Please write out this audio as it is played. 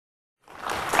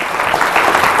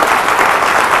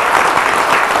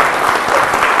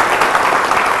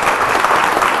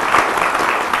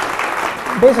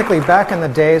basically, back in the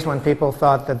days when people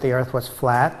thought that the Earth was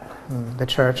flat, and the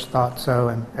church thought so,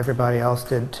 and everybody else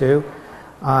did too,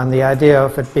 and the idea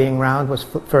of it being round was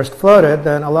first floated,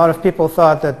 then a lot of people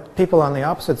thought that people on the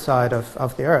opposite side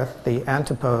of the Earth, the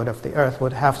antipode of the Earth,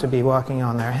 would have to be walking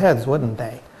on their heads, wouldn't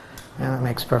they? And it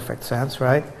makes perfect sense,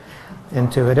 right?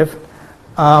 Intuitive.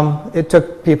 It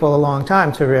took people a long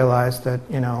time to realize that,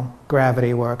 you know,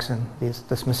 gravity works in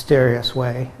this mysterious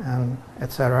way, and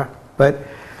etc. But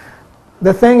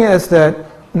the thing is that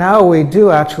now we do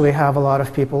actually have a lot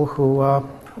of people who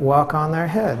walk on their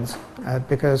heads,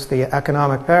 because the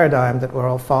economic paradigm that we're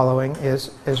all following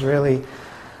is really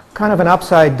kind of an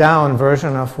upside-down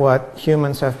version of what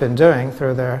humans have been doing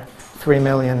through their 3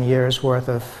 million years worth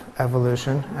of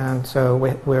evolution. And so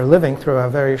we're living through a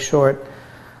very short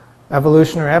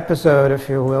evolutionary episode, if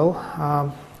you will,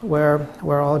 where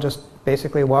we're all just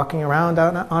basically walking around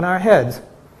on our heads.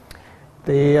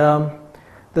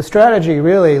 The strategy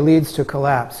really leads to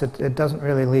collapse. It doesn't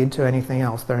really lead to anything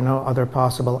else. There are no other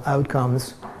possible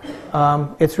outcomes.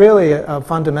 It's really a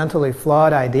fundamentally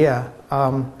flawed idea.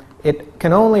 It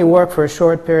can only work for a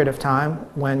short period of time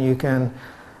when you can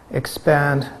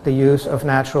expand the use of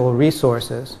natural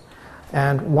resources.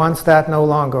 And once that no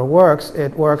longer works,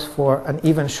 it works for an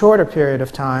even shorter period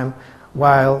of time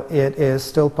while it is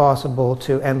still possible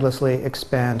to endlessly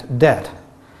expand debt.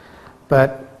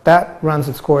 But that runs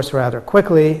its course rather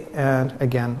quickly and,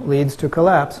 again, leads to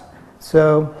collapse.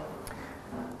 So,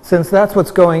 since that's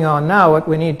what's going on now, what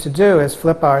we need to do is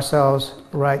flip ourselves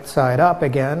right side up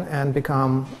again and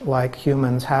become like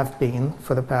humans have been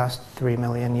for the past 3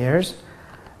 million years.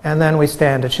 And then we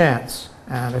stand a chance.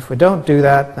 And if we don't do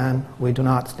that, then we do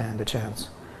not stand a chance.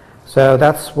 So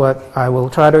that's what I will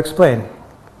try to explain.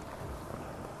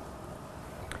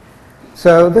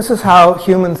 So this is how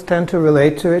humans tend to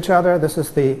relate to each other. This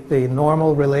is the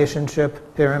normal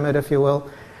relationship pyramid, if you will.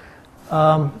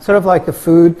 Sort of like the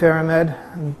food pyramid.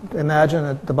 Imagine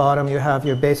at the bottom you have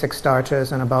your basic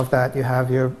starches, and above that you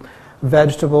have your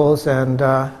vegetables, and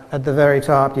at the very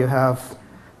top you have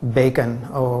bacon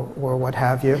or what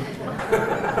have you.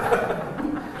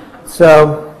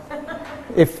 So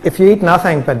if you eat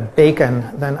nothing but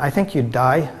bacon, then I think you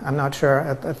die. I'm not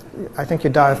sure. I think you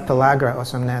die of pellagra or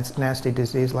some nasty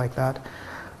disease like that.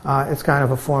 It's kind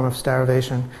of a form of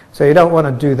starvation. So you don't want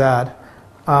to do that.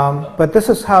 But this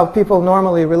is how people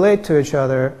normally relate to each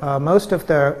other. Most of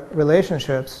their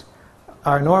relationships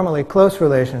are normally close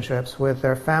relationships with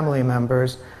their family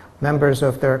members, members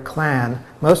of their clan.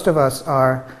 Most of us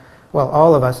are, well,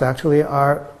 all of us actually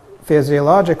are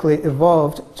physiologically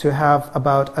evolved to have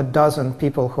about a dozen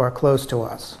people who are close to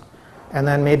us, and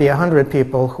then maybe 100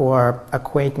 people who are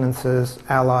acquaintances,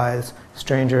 allies,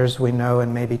 strangers we know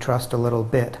and maybe trust a little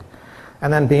bit.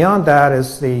 And then beyond that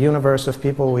is the universe of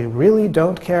people we really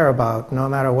don't care about, no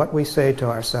matter what we say to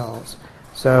ourselves.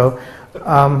 So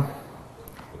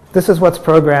this is what's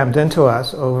programmed into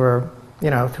us over,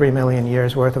 3 million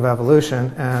years worth of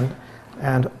evolution,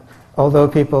 and although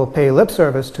people pay lip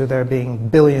service to there being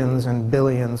billions and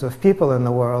billions of people in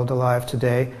the world alive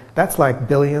today, that's like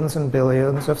billions and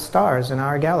billions of stars in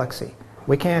our galaxy.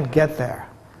 We can't get there.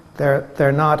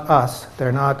 They're not us.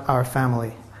 They're not our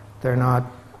family. They're not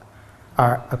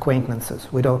our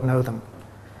acquaintances. We don't know them.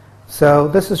 So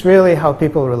this is really how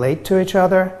people relate to each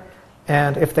other,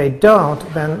 and if they don't,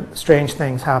 then strange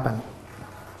things happen.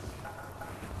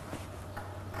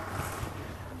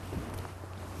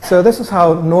 So this is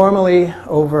how normally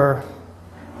over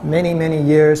many, many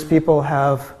years people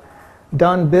have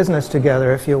done business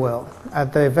together, if you will.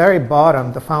 At the very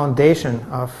bottom, the foundation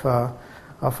of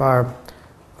our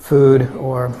food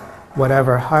or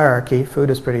whatever hierarchy, food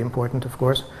is pretty important, of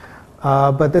course,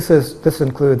 but this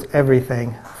includes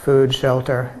everything, food,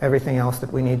 shelter, everything else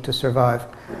that we need to survive.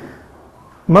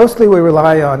 Mostly we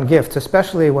rely on gifts,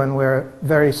 especially when we're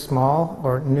very small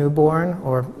or newborn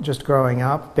or just growing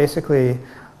up. Basically,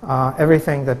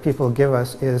 everything that people give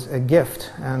us is a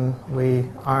gift, and we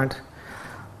aren't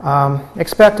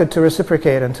expected to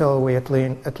reciprocate until we at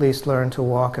least learn to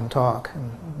walk and talk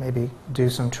and maybe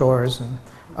do some chores and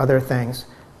other things.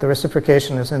 The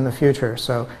reciprocation is in the future,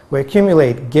 so we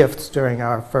accumulate gifts during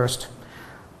our first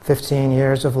 15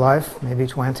 years of life, maybe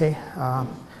 20,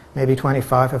 maybe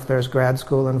 25 if there's grad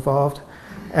school involved,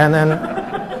 and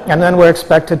then we're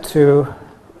expected to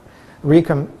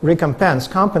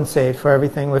compensate for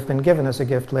everything we've been given as a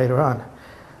gift later on.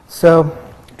 So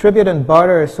tribute and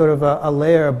barter is sort of a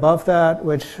layer above that,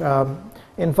 which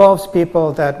involves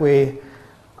people that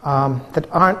that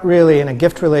aren't really in a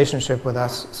gift relationship with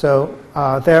us. So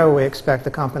there we expect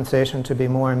the compensation to be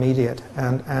more immediate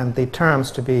and the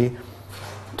terms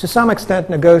to to some extent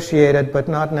negotiated, but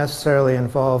not necessarily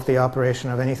involve the operation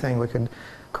of anything we could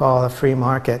call a free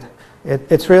market.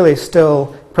 It's really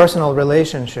still personal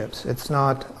relationships. It's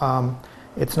not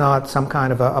some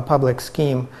kind of a public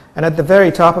scheme. And at the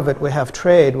very top of it we have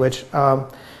trade, which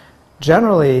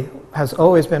generally has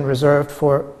always been reserved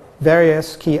for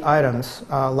various key items,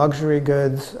 luxury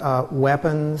goods,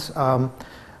 weapons,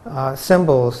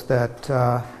 symbols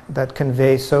that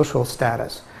convey social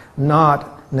status,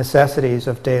 not necessities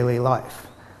of daily life.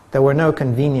 There were no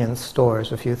convenience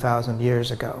stores a few thousand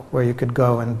years ago where you could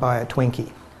go and buy a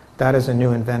Twinkie. That is a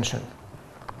new invention.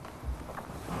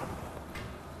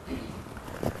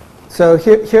 So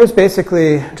here's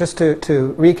basically, just to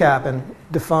recap and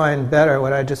define better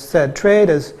what I just said. Trade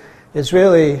is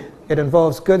really, it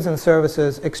involves goods and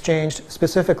services exchanged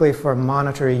specifically for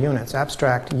monetary units,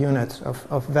 abstract units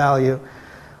of value,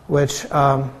 which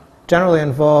generally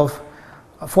involve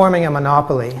forming a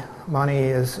monopoly. Money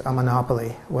is a monopoly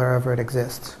wherever it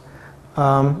exists.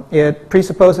 It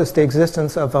presupposes the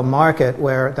existence of a market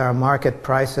where there are market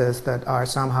prices that are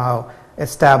somehow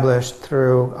established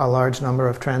through a large number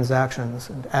of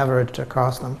transactions and averaged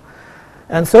across them.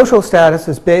 And social status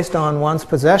is based on one's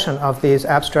possession of these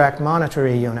abstract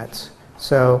monetary units.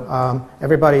 So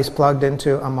everybody's plugged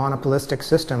into a monopolistic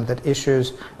system that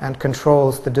issues and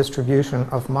controls the distribution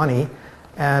of money,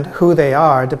 and who they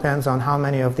are depends on how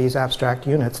many of these abstract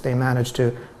units they manage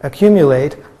to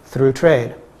accumulate through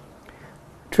trade.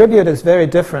 Tribute is very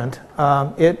different.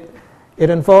 It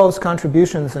involves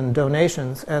contributions and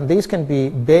donations, and these can be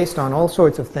based on all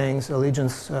sorts of things: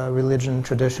 allegiance, religion,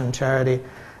 tradition, charity.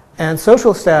 And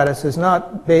social status is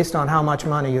not based on how much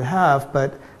money you have,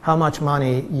 but how much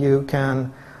money you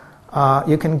can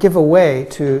give away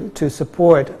to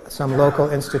support some local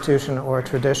institution or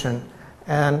tradition.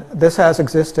 And this has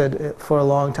existed for a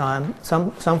long time.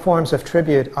 Some forms of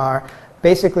tribute are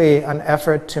basically an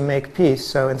effort to make peace.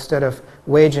 So instead of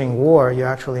waging war, you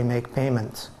actually make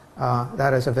payments.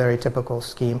 That is a very typical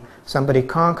scheme. Somebody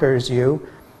conquers you,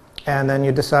 and then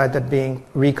you decide that being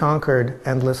reconquered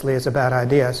endlessly is a bad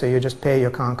idea, so you just pay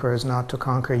your conquerors not to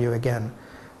conquer you again.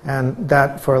 And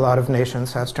that, for a lot of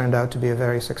nations, has turned out to be a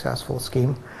very successful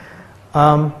scheme.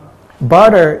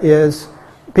 Barter is,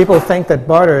 people think that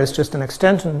barter is just an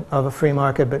extension of a free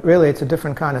market, but really it's a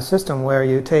different kind of system where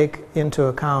you take into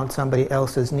account somebody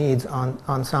else's needs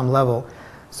on some level.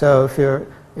 So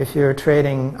if you're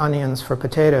trading onions for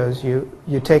potatoes,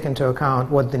 you take into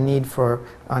account what the need for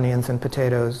onions and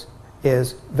potatoes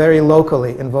is very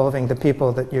locally, involving the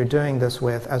people that you're doing this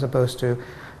with, as opposed to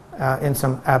in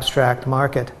some abstract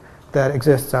market that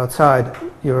exists outside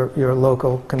your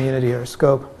local community or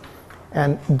scope.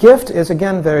 And gift is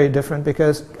again very different,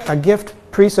 because a gift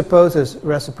presupposes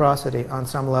reciprocity on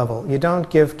some level. You don't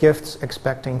give gifts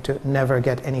expecting to never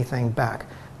get anything back.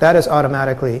 That is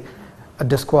automatically a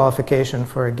disqualification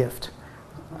for a gift.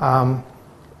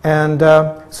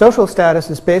 Social status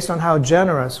is based on how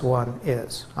generous one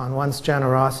is, on one's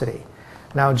generosity.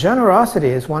 Now, generosity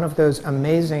is one of those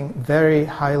amazing, very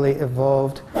highly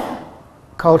evolved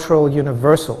cultural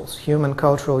universals, human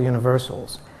cultural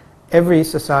universals. Every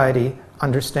society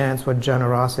understands what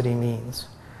generosity means.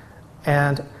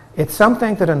 And it's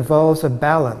something that involves a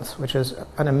balance, which is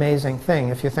an amazing thing.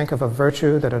 If you think of a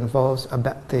virtue that involves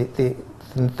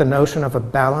the notion of a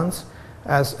balance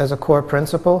as a core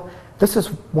principle, this is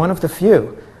one of the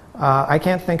few. I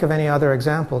can't think of any other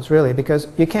examples, really, because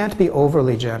you can't be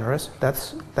overly generous.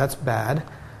 That's bad.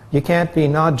 You can't be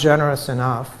not generous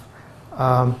enough.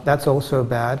 That's also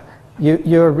bad.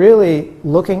 You're really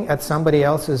looking at somebody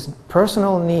else's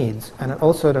personal needs, and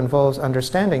also it involves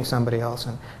understanding somebody else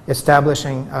and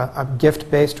establishing a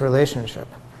gift-based relationship.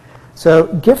 So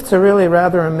gifts are really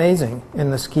rather amazing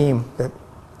in the scheme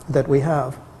that we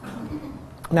have.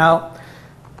 Now,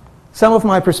 some of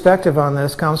my perspective on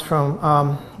this comes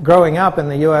from growing up in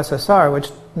the USSR, which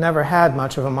never had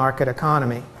much of a market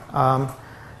economy.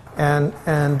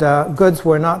 Goods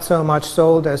were not so much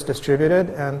sold as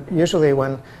distributed, and usually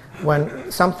when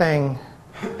something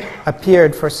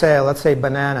appeared for sale, let's say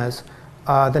bananas,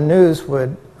 the news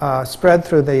would spread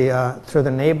through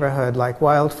the neighborhood like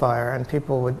wildfire, and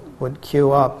people would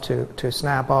queue up to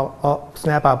snap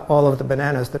up all of the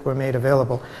bananas that were made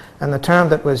available. And the term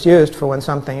that was used for when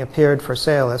something appeared for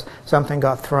sale is something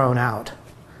got thrown out.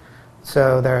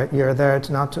 So you're there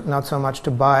to not so much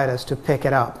to buy it as to pick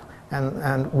it up.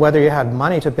 And whether you had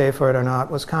money to pay for it or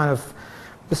not was kind of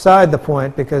beside the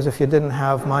point, because if you didn't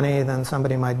have money, then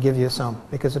somebody might give you some,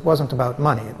 because it wasn't about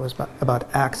money, it was about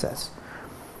access.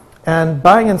 And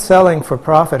buying and selling for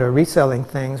profit, or reselling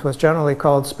things, was generally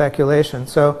called speculation.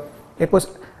 So it was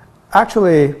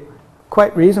actually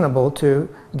quite reasonable to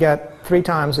get 3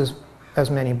 times as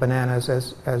many bananas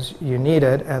as you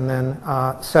needed and then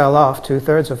sell off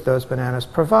 2/3 of those bananas,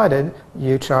 provided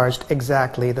you charged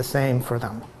exactly the same for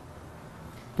them.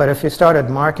 But if you started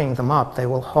marking them up, they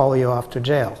will haul you off to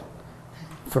jail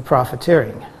for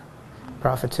profiteering.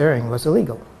 Profiteering was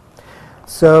illegal.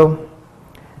 So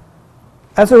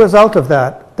as a result of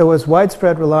that, there was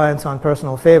widespread reliance on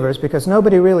personal favors because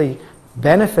nobody really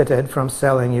benefited from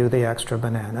selling you the extra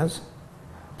bananas.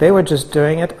 They were just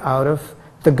doing it out of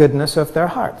the goodness of their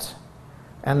hearts.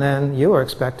 And then you were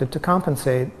expected to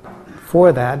compensate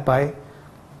for that by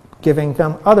giving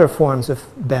them other forms of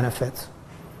benefits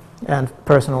and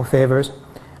personal favors.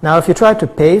 Now, if you tried to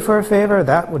pay for a favor,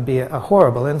 that would be a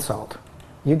horrible insult.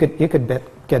 You could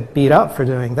get beat up for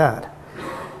doing that.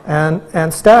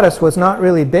 And status was not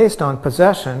really based on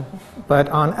possession, but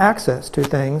on access to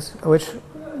things, which,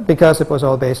 because it was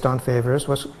all based on favors,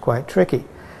 was quite tricky.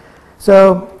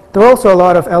 So there were also a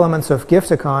lot of elements of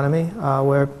gift economy,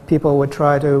 where people would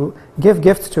try to give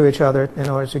gifts to each other in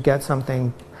order to get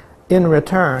something in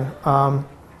return.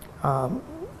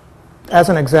 As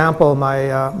an example,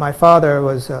 my father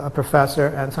was a professor,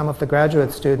 and some of the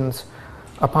graduate students,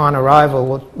 upon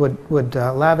arrival, would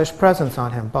lavish presents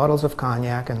on him, bottles of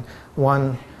cognac, and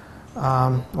one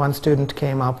student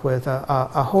came up with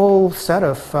a whole set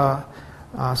of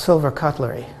silver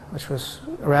cutlery, which was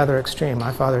rather extreme.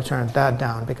 My father turned that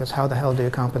down because how the hell do you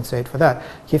compensate for that?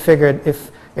 He figured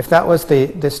if that was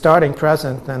the starting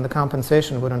present, then the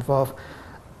compensation would involve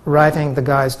writing the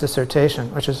guy's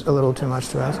dissertation, which is a little too much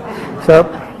to ask.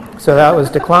 So that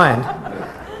was declined.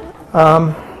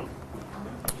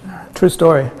 True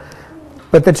story.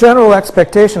 But the general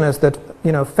expectation is that,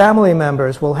 you know, family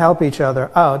members will help each other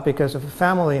out, because if a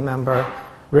family member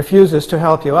refuses to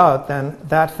help you out, then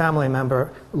that family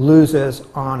member loses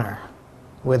honor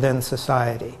within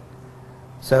society.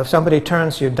 So if somebody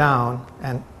turns you down,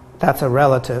 and that's a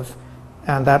relative,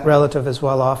 and that relative is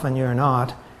well off and you're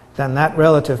not, then that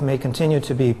relative may continue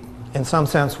to be, in some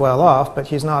sense, well off, but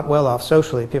he's not well off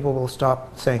socially. People will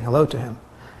stop saying hello to him,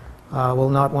 will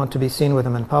not want to be seen with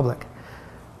him in public.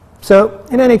 So,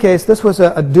 in any case, this was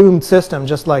a doomed system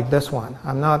just like this one.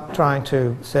 I'm not trying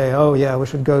to say, oh yeah, we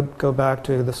should go back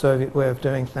to the Soviet way of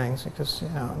doing things, because, you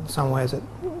know, in some ways it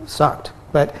sucked.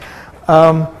 But,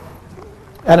 and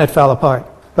it fell apart.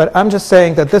 But I'm just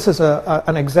saying that this is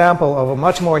an example of a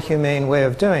much more humane way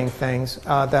of doing things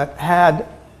that had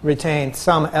retained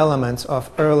some elements of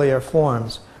earlier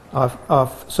forms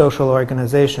of social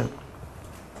organization.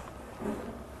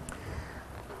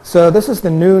 So this is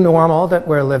the new normal that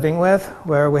we're living with,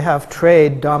 where we have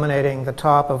trade dominating the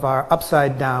top of our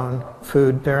upside-down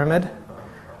food pyramid.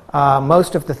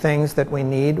 Most of the things that we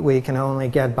need, we can only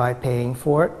get by paying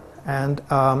for it, and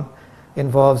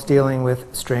involves dealing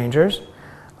with strangers.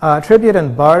 Tribute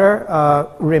and barter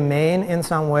remain in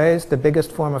some ways. The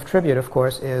biggest form of tribute, of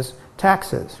course, is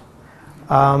taxes.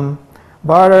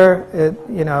 Barter,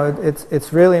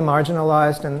 it's really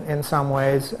marginalized in some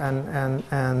ways,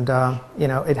 and you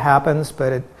know, it happens,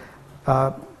 but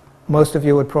most of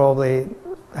you would probably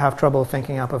have trouble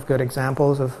thinking up of good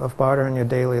examples of barter in your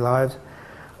daily lives.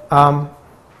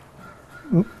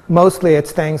 Mostly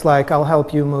it's things like, I'll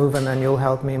help you move and then you'll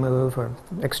help me move, or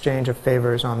exchange of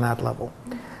favors on that level.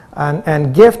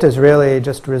 And gift is really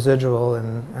just residual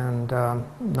and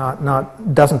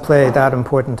doesn't play that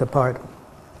important a part.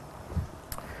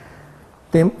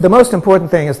 The most important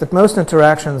thing is that most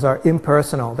interactions are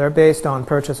impersonal. They're based on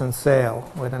purchase and sale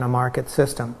within a market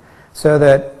system. So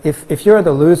that if you're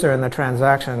the loser in the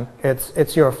transaction,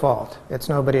 it's your fault. It's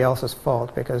nobody else's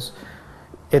fault, because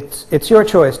it's your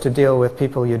choice to deal with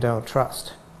people you don't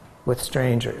trust, with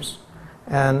strangers,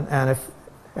 and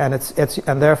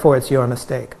therefore it's your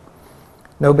mistake.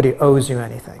 Nobody owes you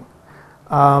anything.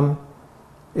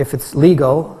 If it's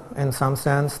legal in some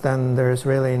sense, then there's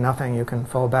really nothing you can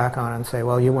fall back on and say,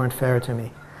 well, you weren't fair to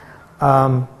me.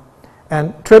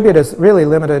 And tribute is really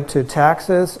limited to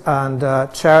taxes and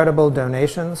charitable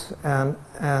donations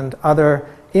and other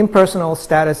impersonal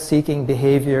status-seeking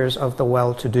behaviors of the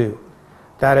well-to-do.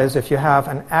 That is, if you have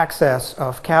an excess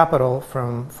of capital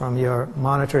from your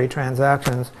monetary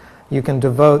transactions, you can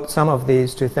devote some of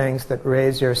these to things that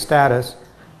raise your status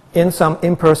in some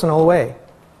impersonal way,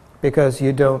 because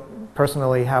you don't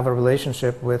personally have a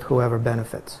relationship with whoever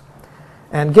benefits.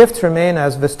 And gifts remain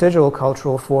as vestigial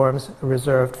cultural forms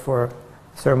reserved for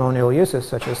ceremonial uses,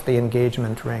 such as the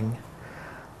engagement ring.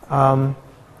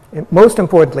 Most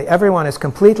importantly, everyone is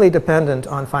completely dependent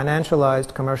on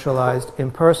financialized, commercialized,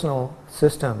 impersonal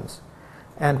systems.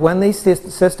 And when these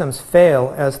systems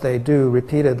fail, as they do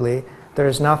repeatedly, there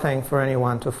is nothing for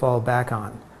anyone to fall back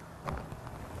on.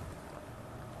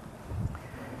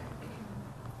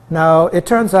 Now, it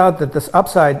turns out that this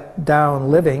upside-down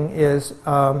living is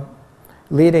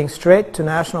leading straight to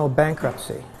national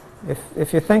bankruptcy.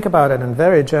 If you think about it in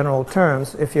very general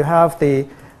terms, if you have the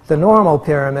normal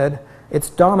pyramid, it's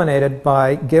dominated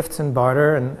by gifts and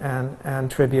barter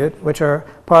and tribute, which are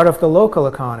part of the local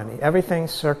economy. Everything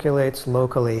circulates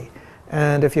locally.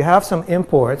 And if you have some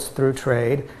imports through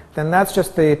trade, then that's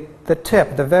just the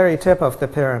tip, the very tip of the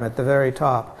pyramid, the very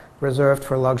top, reserved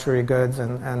for luxury goods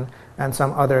and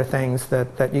some other things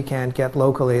that you can't get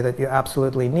locally that you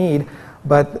absolutely need.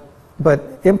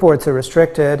 But imports are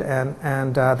restricted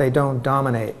and they don't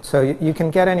dominate. So you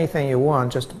can get anything you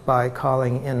want just by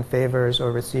calling in favors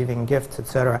or receiving gifts,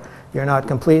 etc. You're not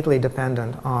completely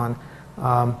dependent on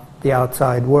the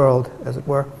outside world, as it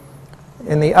were.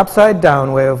 In the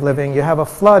upside-down way of living, you have a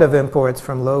flood of imports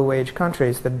from low-wage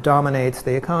countries that dominates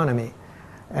the economy.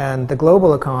 And the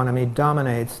global economy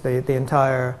dominates the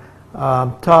entire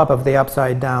top of the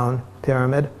upside-down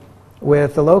pyramid,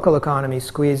 with the local economy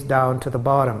squeezed down to the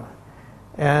bottom.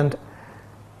 And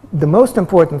the most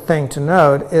important thing to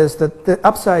note is that the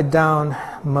upside-down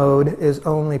mode is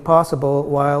only possible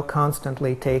while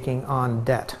constantly taking on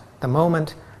debt. The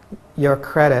moment your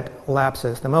credit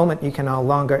lapses, the moment you can no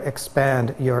longer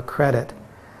expand your credit,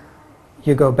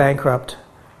 you go bankrupt,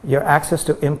 your access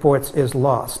to imports is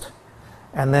lost.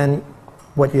 And then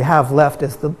what you have left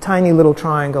is the tiny little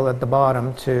triangle at the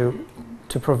bottom to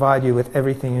provide you with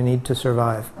everything you need to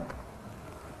survive.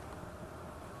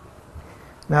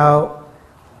 Now,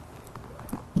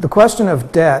 the question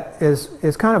of debt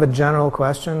is kind of a general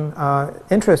question.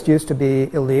 Interest used to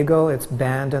be illegal. It's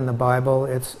banned in the Bible.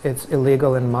 It's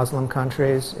illegal in Muslim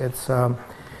countries.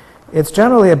 It's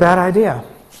generally a bad idea.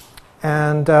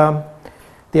 And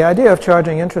the idea of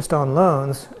charging interest on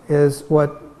loans is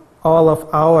what all of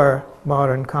our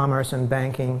modern commerce and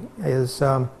banking is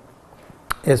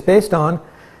based on.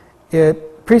 It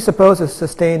presupposes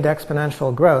sustained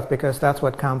exponential growth because that's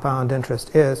what compound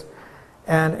interest is.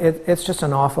 And it's just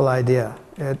an awful idea.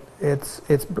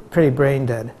 It's pretty brain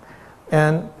dead.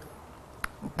 And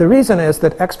the reason is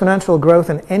that exponential growth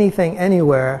in anything,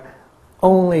 anywhere,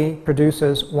 only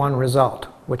produces one result,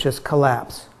 which is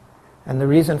collapse. And the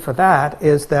reason for that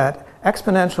is that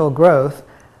exponential growth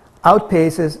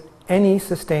outpaces any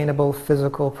sustainable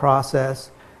physical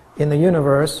process in the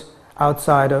universe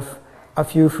outside of a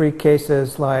few freak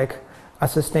cases like a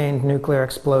sustained nuclear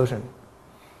explosion.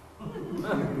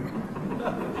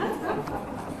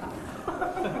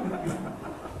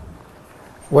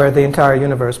 Where the entire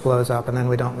universe blows up and then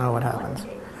we don't know what happens.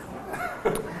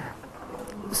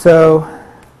 So,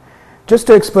 just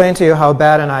to explain to you how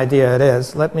bad an idea it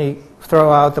is, let me throw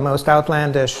out the most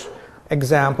outlandish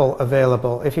example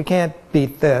available. If you can't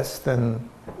beat this, then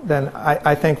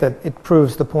I think that it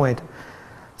proves the point.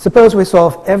 Suppose we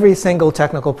solve every single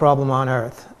technical problem on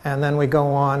Earth, and then we go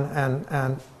on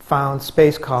and found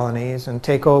space colonies and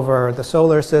take over the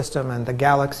solar system and the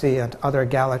galaxy and other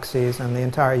galaxies and the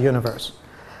entire universe.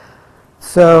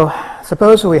 So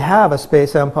suppose we have a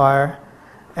space empire,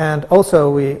 and also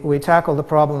we tackle the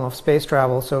problem of space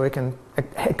travel so we can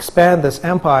expand this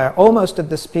empire almost at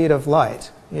the speed of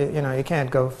light. You know, you can't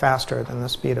go faster than the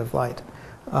speed of light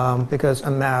because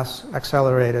a mass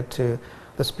accelerated to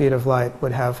the speed of light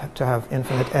would have to have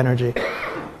infinite energy.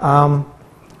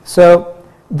 So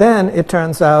then it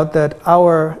turns out that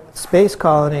our space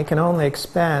colony can only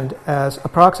expand as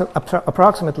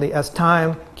approximately as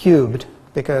time cubed,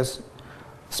 because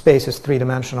space is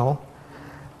three-dimensional,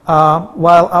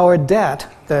 while our debt,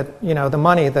 that, you know, the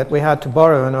money that we had to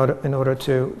borrow in order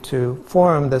to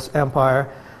form this empire,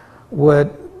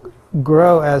 would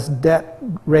grow as debt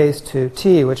raised to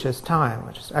t, which is time,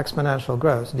 which is exponential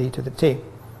growth, d to the t.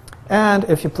 And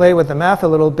if you play with the math a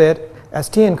little bit, as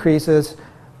t increases,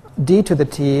 d to the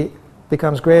t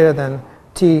becomes greater than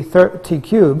t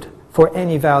cubed for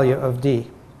any value of d.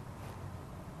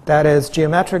 That is,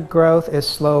 geometric growth is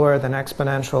slower than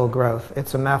exponential growth.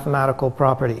 It's a mathematical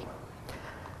property.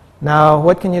 Now,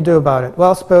 what can you do about it?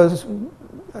 Well, suppose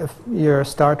if you're a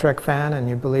Star Trek fan and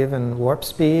you believe in warp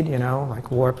speed, you know,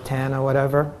 like warp 10 or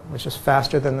whatever, which is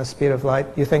faster than the speed of light,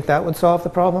 you think that would solve the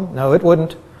problem? No, it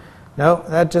wouldn't. No,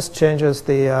 that just changes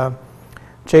the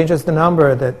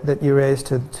number that you raise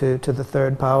to the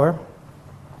third power.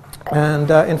 And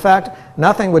in fact,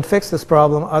 nothing would fix this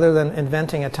problem other than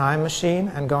inventing a time machine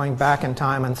and going back in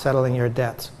time and settling your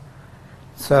debts.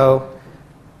 So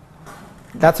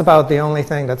that's about the only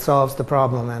thing that solves the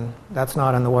problem, and that's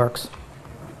not in the works.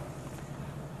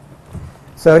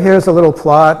 So here's a little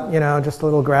plot, you know, just a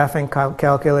little graphing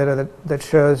calculator that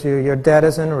shows you your debt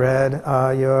is in red,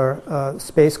 your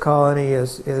space colony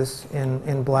is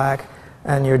in black,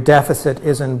 and your deficit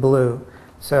is in blue.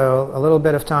 So a little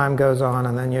bit of time goes on,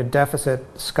 and then your deficit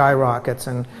skyrockets,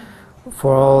 and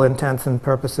for all intents and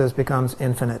purposes becomes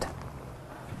infinite.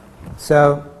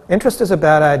 So interest is a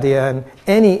bad idea, and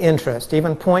any interest,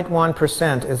 even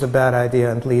 0.1%, is a bad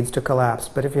idea and leads to collapse.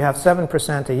 But if you have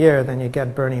 7% a year, then you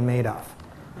get Bernie Madoff.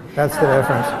 That's the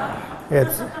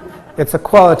difference. It's a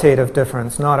qualitative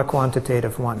difference, not a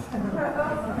quantitative one.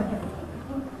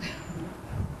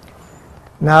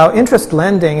 Now, interest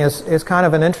lending is kind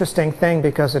of an interesting thing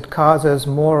because it causes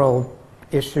moral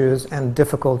issues and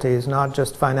difficulties, not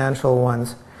just financial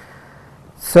ones.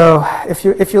 So if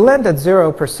you lend at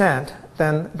 0%,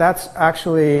 then that's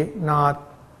actually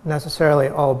not necessarily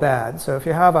all bad. So if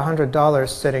you have $100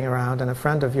 sitting around and a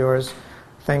friend of yours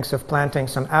thinks of planting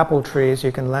some apple trees,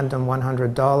 you can lend them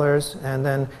 $100, and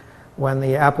then when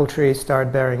the apple trees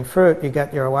start bearing fruit, you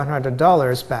get your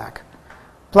 $100 back.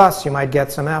 Plus, you might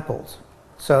get some apples.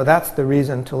 So that's the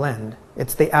reason to lend.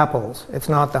 It's the apples. It's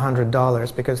not the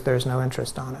 $100 because there's no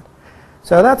interest on it.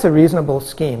 So that's a reasonable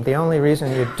scheme. The only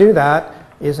reason you do that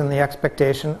is in the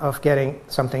expectation of getting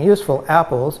something useful,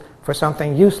 apples, for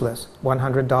something useless,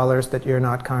 $100 that you're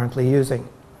not currently using.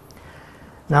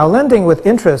 Now, lending with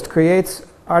interest creates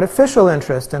artificial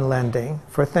interest in lending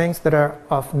for things that are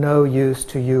of no use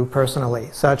to you personally,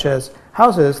 such as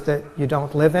houses that you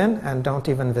don't live in and don't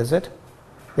even visit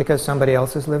because somebody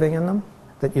else is living in them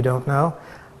that you don't know,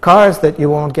 cars that you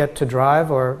won't get to drive,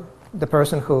 or the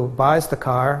person who buys the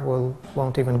car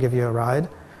won't even give you a ride,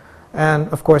 and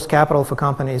of course capital for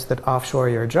companies that offshore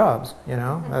your jobs.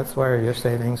 That's where your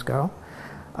savings go.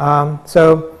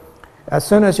 So as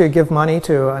soon as you give money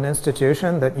to an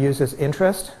institution that uses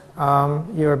interest,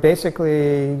 you're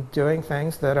basically doing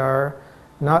things that are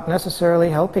not necessarily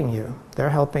helping you.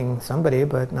 They're helping somebody,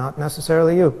 but not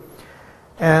necessarily you.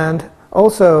 And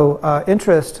also,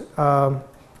 interest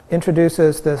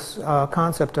introduces this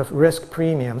concept of risk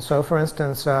premium. So, for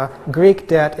instance, Greek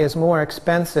debt is more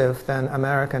expensive than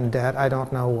American debt. I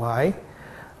don't know why.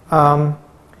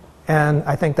 And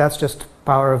I think that's just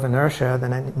power of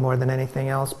inertia more than anything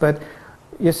else. But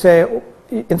you say,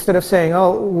 instead of saying,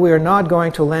 oh, we're not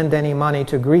going to lend any money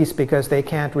to Greece because they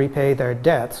can't repay their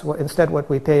debts, instead what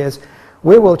we pay is,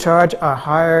 we will charge a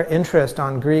higher interest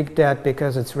on Greek debt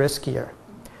because it's riskier.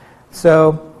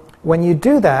 So when you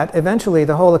do that, eventually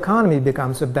the whole economy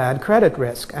becomes a bad credit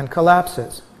risk and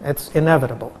collapses. It's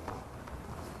inevitable.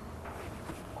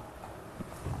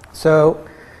 So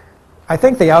I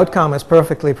think the outcome is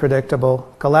perfectly predictable.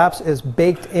 Collapse is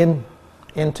baked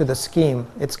into the scheme.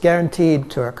 It's guaranteed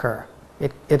to occur.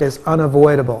 It is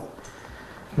unavoidable.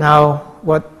 Now,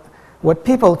 what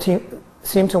people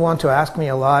seem to want to ask me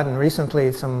a lot, and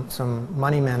recently some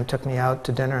money men took me out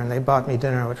to dinner, and they bought me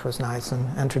dinner, which was nice, and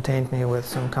entertained me with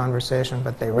some conversation,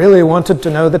 but they really wanted to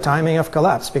know the timing of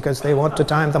collapse because they want to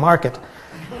time the market.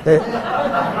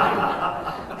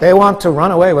 They want to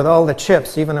run away with all the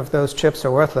chips, even if those chips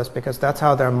are worthless, because that's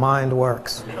how their mind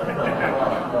works.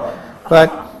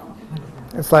 But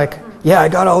it's like, yeah, I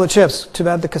got all the chips. Too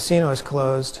bad the casino is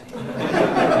closed.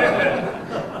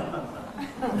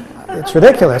 It's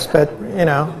ridiculous, but,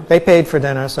 they paid for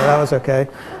dinner, so that was okay.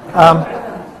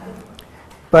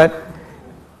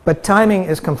 But timing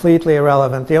is completely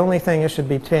irrelevant. The only thing you should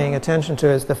be paying attention to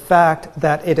is the fact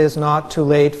that it is not too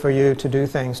late for you to do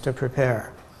things to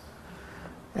prepare.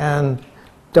 And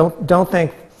don't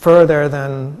think further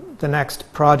than the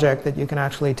next project that you can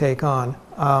actually take on.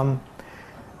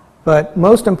 But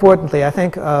most importantly, I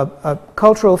think a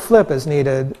cultural flip is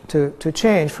needed to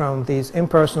change from these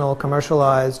impersonal,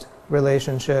 commercialized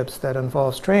relationships that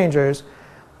involve strangers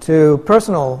to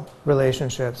personal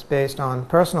relationships based on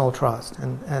personal trust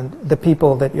and the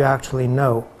people that you actually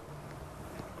know.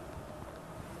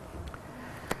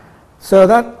 So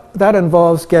that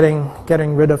involves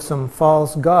getting rid of some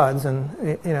false gods, and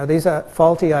these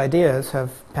faulty ideas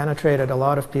have penetrated a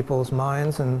lot of people's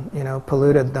minds and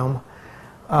polluted them.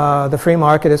 The free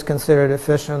market is considered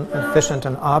efficient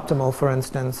and optimal, for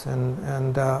instance,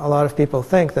 and a lot of people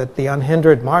think that the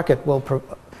unhindered market will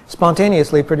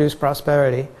spontaneously produce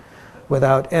prosperity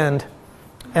without end.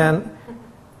 And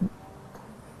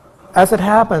as it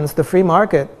happens, the free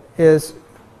market is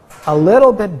a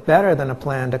little bit better than a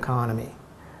planned economy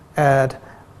at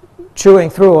chewing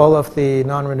through all of the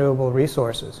non-renewable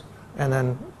resources and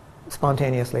then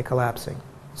spontaneously collapsing.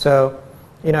 So,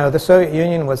 the Soviet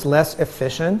Union was less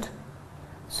efficient,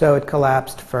 so it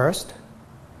collapsed first.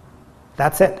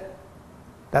 That's it.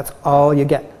 That's all you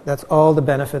get. That's all the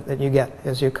benefit that you get,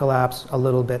 is you collapse a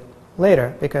little bit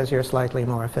later because you're slightly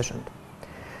more efficient.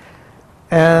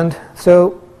 And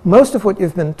so most of what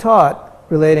you've been taught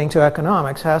relating to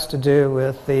economics has to do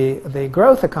with the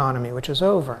growth economy, which is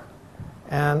over.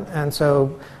 And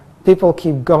so people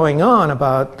keep going on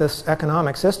about this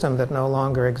economic system that no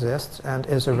longer exists and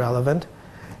is irrelevant.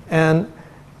 And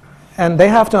they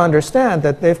have to understand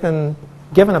that they've been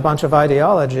given a bunch of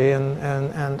ideology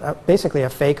and basically a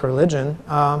fake religion,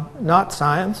 not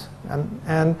science.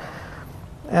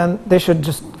 And they should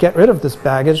just get rid of this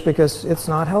baggage because it's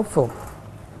not helpful.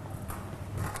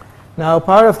 Now,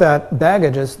 part of that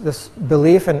baggage is this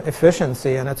belief in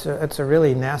efficiency, and it's a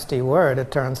really nasty word,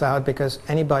 it turns out, because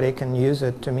anybody can use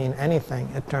it to mean anything,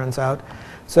 it turns out.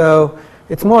 So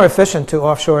it's more efficient to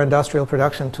offshore industrial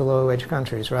production to low-wage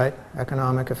countries, right?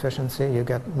 Economic efficiency, you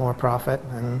get more profit,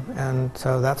 and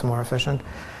so that's more efficient.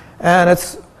 And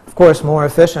it's, of course, more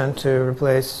efficient to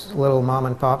replace little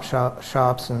mom-and-pop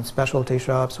shops and specialty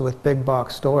shops with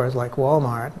big-box stores like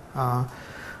Walmart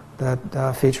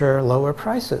that feature lower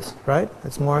prices, right?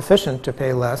 It's more efficient to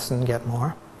pay less and get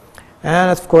more.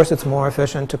 And of course, it's more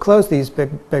efficient to close these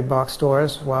big box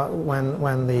stores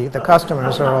when the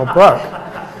customers are all broke,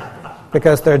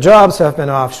 because their jobs have been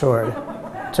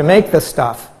offshored to make the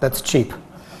stuff that's cheap.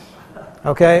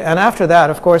 Okay? And after that,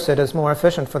 of course, it is more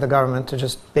efficient for the government to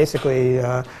just basically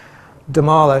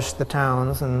demolish the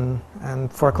towns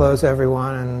and foreclose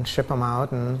everyone and ship them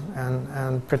out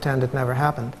and pretend it never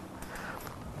happened.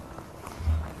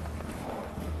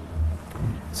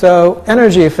 So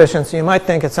energy efficiency, you might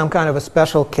think it's some kind of a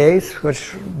special case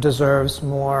which deserves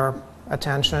more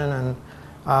attention,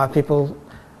 and people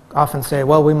often say,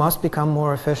 well, we must become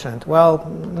more efficient. Well,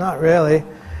 not really,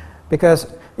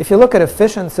 because if you look at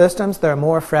efficient systems, they're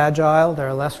more fragile,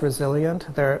 they're less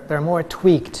resilient, they're more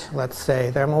tweaked, let's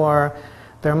say. They're more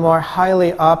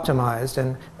highly optimized,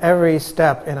 and every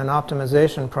step in an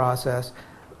optimization process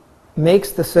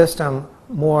makes the system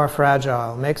more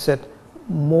fragile, makes it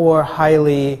more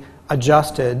highly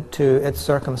adjusted to its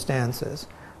circumstances.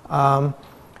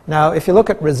 Now, if you look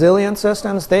at resilient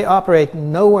systems, they operate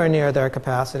nowhere near their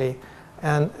capacity,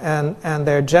 and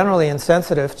they're generally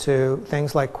insensitive to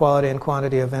things like quality and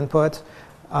quantity of inputs.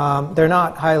 They're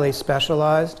not highly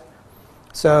specialized.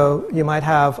 So you might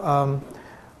have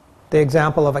the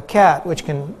example of a cat, which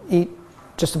can eat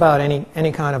just about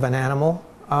any kind of an animal.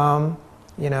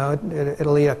 You know,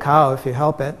 it'll eat a cow if you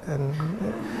help it,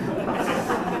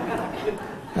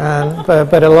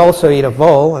 but it'll also eat a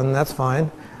vole, and that's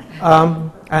fine.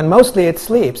 And mostly it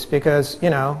sleeps because, you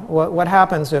know, what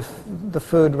happens if the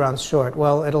food runs short?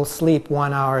 Well, it'll sleep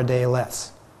 1 hour a day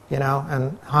less, you know,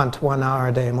 and hunt 1 hour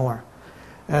a day more.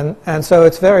 And so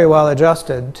it's very well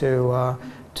adjusted to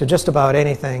just about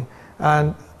anything.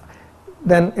 And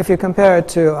then if you compare it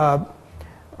to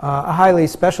a highly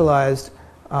specialized,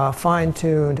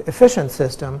 fine-tuned, efficient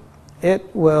system, you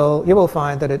will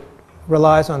find that it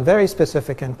relies on very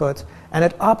specific inputs, and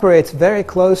it operates very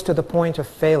close to the point of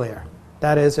failure.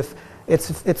 That is, if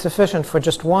it's efficient for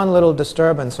just one little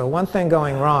disturbance or one thing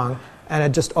going wrong, and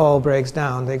it just all breaks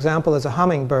down. The example is a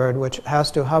hummingbird, which has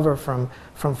to hover from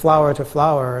flower to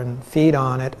flower and feed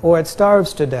on it, or it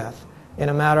starves to death in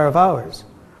a matter of hours.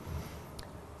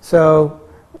 So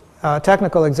a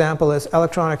technical example is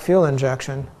electronic fuel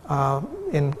injection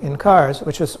in cars,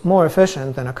 which is more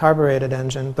efficient than a carbureted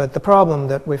engine. But the problem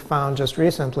that we found just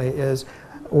recently is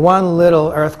one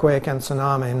little earthquake and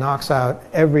tsunami knocks out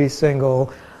every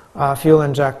single fuel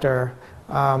injector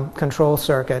control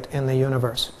circuit in the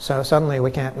universe. So suddenly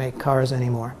we can't make cars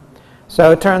anymore.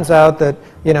 So it turns out that,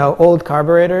 you know, old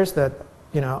carburetors that,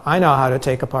 you know, I know how to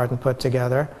take apart and put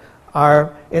together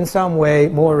are in some way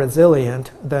more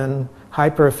resilient than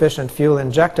hyper-efficient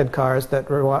fuel-injected cars that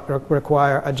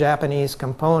require a Japanese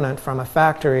component from a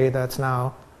factory that's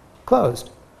now closed.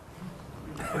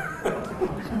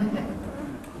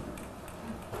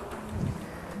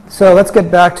 So let's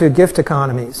get back to gift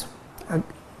economies.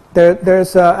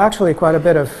 There's actually quite a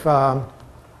bit of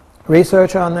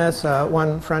research on this.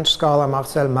 One French scholar,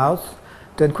 Marcel Mauss,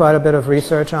 did quite a bit of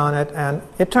research on it, and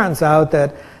it turns out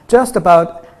that just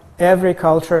about every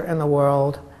culture in the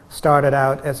world started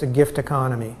out as a gift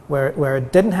economy, where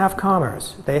it didn't have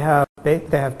commerce. They have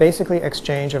basically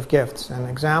exchange of gifts, and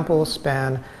examples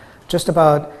span just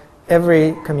about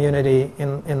every community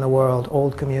in the world,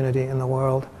 old community in the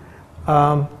world.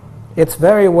 It's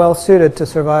very well suited to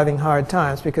surviving hard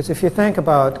times, because if you think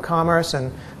about commerce,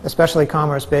 and especially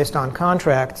commerce based on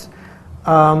contracts,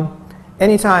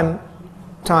 anytime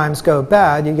times go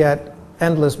bad, you get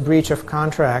endless breach of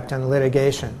contract and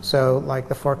litigation. So like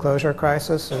the foreclosure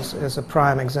crisis is a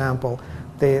prime example.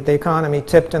 The economy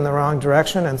tipped in the wrong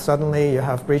direction, and suddenly you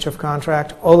have breach of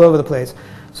contract all over the place.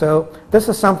 So this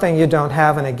is something you don't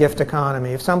have in a gift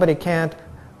economy. If somebody can't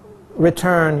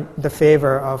return the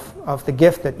favor of the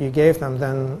gift that you gave them,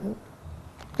 then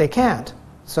they can't.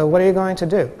 So what are you going to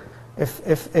do?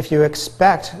 If you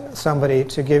expect somebody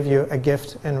to give you a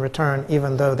gift in return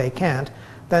even though they can't,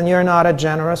 then you're not a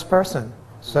generous person.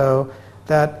 So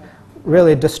that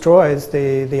really destroys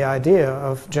the idea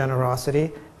of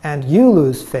generosity, and you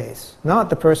lose face, not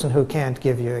the person who can't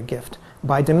give you a gift,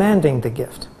 by demanding the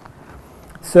gift.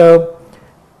 So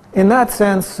in that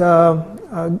sense,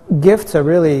 gifts are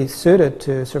really suited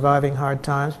to surviving hard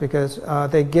times because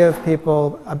they give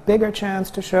people a bigger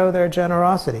chance to show their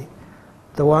generosity.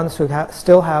 The ones who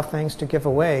still have things to give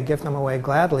away, give them away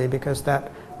gladly because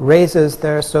that raises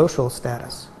their social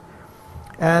status.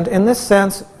 And in this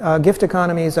sense, gift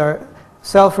economies are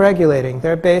self-regulating.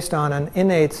 They're based on an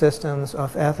innate systems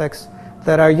of ethics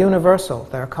that are universal.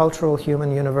 They're cultural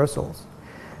human universals.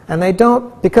 And they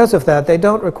don't, because of that, they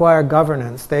don't require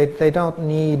governance. They don't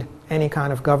need any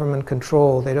kind of government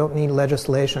control. They don't need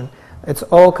legislation. It's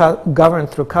all governed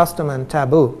through custom and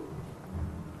taboo.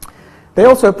 They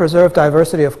also preserve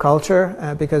diversity of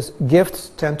culture because gifts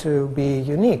tend to be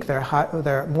unique.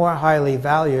 They're more highly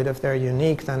valued if they're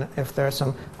unique than if they're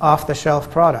some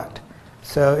off-the-shelf product.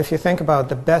 So if you think about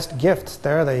the best gifts,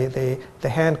 they're the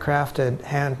handcrafted,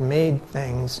 handmade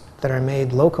things that are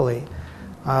made locally.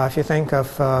 If you think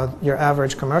of your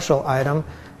average commercial item,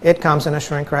 it comes in a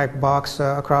shrink-wrap box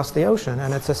across the ocean,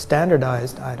 and it's a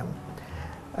standardized item.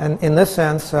 And in this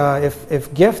sense,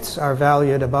 if gifts are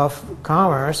valued above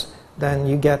commerce, then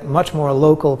you get much more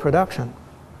local production.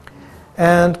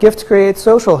 And gifts create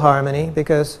social harmony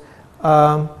because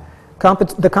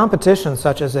the competition,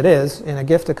 such as it is in a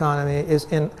gift economy, is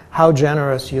in how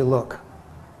generous you look.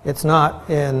 It's not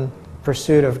in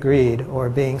pursuit of greed or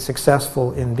being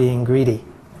successful in being greedy.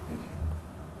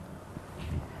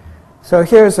 So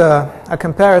here's a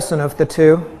comparison of the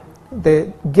two.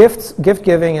 The gift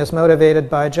giving is motivated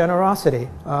by generosity.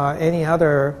 Any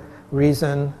other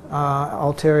reason,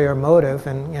 ulterior motive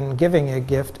in giving a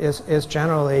gift is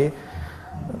generally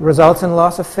results in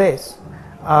loss of face.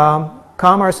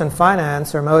 Commerce and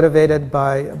finance are motivated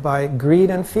by greed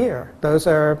and fear. Those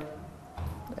are,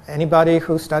 anybody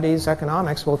who studies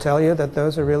economics will tell you that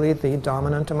those are really the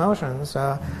dominant emotions.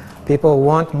 People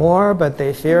want more, but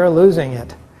they fear losing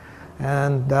it.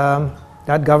 And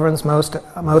that governs most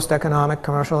economic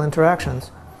commercial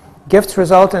interactions. Gifts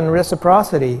result in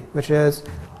reciprocity, which is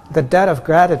the debt of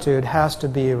gratitude has to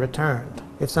be returned.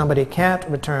 If somebody can't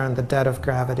return the debt of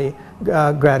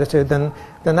gratitude, then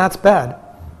that's bad.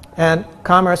 And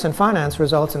commerce and finance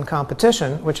results in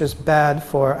competition, which is bad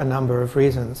for a number of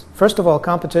reasons. First of all,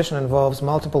 competition involves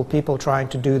multiple people trying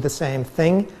to do the same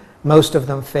thing, most of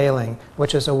them failing,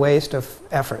 which is a waste of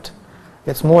effort.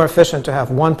 It's more efficient to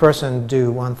have one person do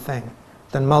one thing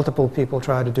than multiple people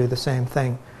try to do the same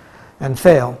thing and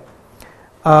fail.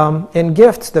 In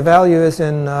gifts, the value is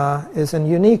in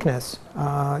uniqueness.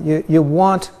 You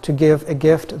want to give a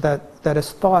gift that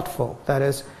is thoughtful,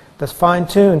 that's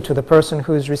fine-tuned to the person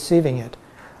who's receiving it.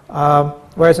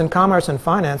 Whereas in commerce and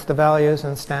finance, the value is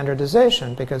in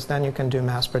standardization, because then you can do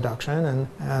mass production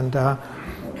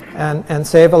and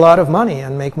save a lot of money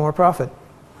and make more profit.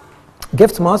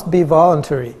 Gifts must be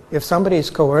voluntary. If somebody is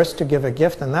coerced to give a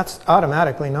gift, then that's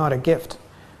automatically not a gift.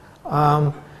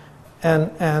 You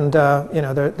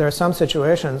know, there are some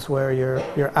situations where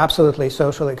you're absolutely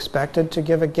socially expected to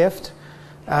give a gift.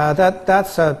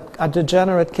 That's a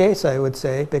degenerate case, I would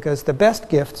say, because the best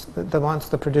gifts, the ones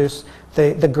that produce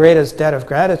the greatest debt of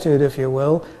gratitude, if you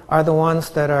will, are the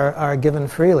ones that are given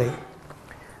freely.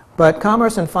 But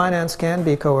commerce and finance can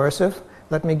be coercive.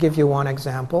 Let me give you one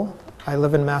example. I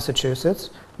live in Massachusetts.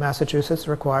 Massachusetts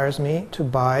requires me to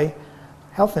buy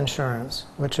health insurance,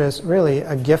 which is really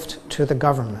a gift to the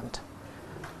government.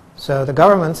 So the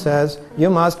government says,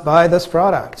 you must buy this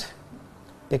product,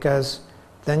 because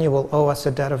then you will owe us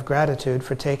a debt of gratitude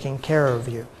for taking care of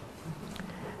you.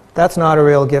 That's not a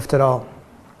real gift at all.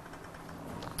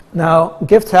 Now,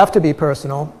 gifts have to be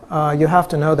personal. You have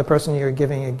to know the person you're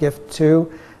giving a gift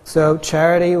to. So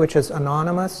charity, which is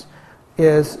anonymous,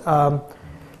 is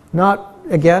not,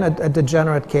 again, a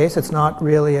degenerate case. It's not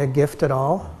really a gift at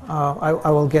all. I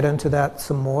will get into that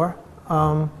some more.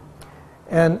 And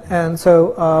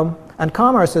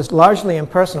commerce is largely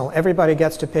impersonal. Everybody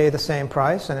gets to pay the same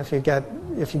price, and if you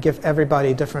give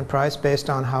everybody a different price based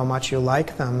on how much you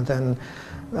like them, then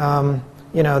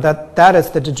you know, that is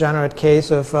the degenerate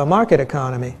case of market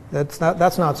economy. That's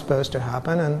not supposed to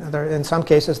happen, and in some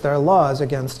cases there are laws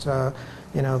against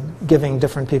you know, giving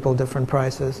different people different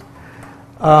prices.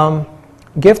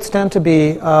 Gifts tend to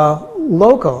be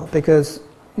local because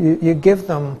you give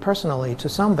them personally to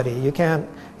somebody. You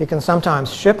You can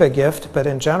sometimes ship a gift, but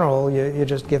in general, you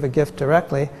just give a gift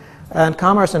directly. And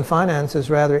commerce and finance is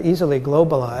rather easily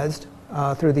globalized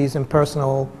through these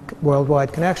impersonal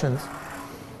worldwide connections.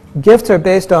 Gifts are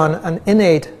based on an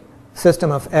innate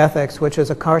system of ethics, which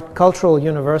is a cultural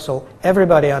universal.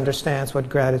 Everybody understands what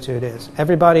gratitude is.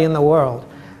 Everybody in the world.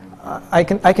 I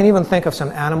can even think of some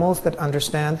animals that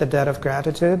understand the debt of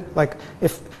gratitude. Like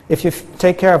if you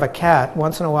take care of a cat,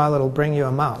 once in a while it'll bring you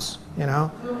a mouse, you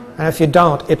know? And if you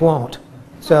don't, it won't.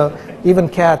 So even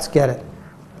cats get it.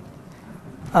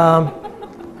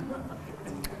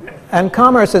 And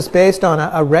commerce is based on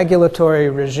a regulatory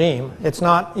regime. It's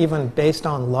not even based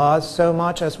on laws so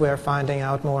much, as we're finding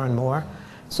out more and more.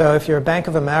 So if you're Bank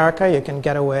of America, you can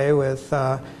get away with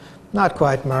not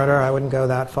quite murder. I wouldn't go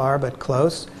that far, but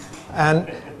close.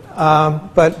 And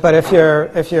but if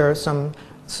you're some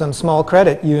small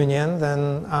credit union,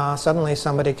 then suddenly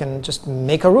somebody can just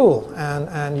make a rule,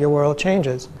 and your world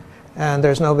changes, and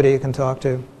there's nobody you can talk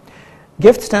to.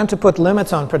 Gifts tend to put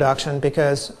limits on production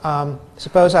because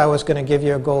suppose I was going to give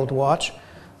you a gold watch.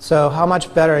 So how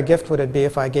much better a gift would it be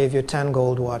if I gave you 10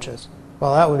 gold watches?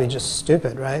 Well, that would be just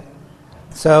stupid, right?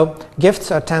 So gifts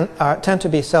tend to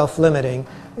be self-limiting.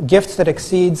 Gifts that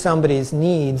exceed somebody's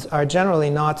needs are generally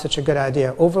not such a good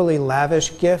idea. Overly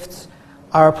lavish gifts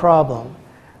are a problem.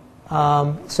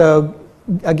 So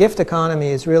a gift economy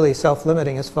is really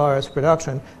self-limiting as far as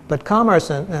production, but commerce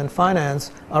and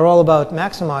finance are all about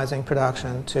maximizing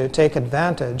production to take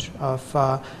advantage of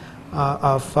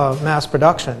mass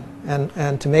production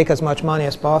and to make as much money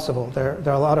as possible. There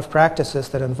are a lot of practices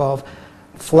that involve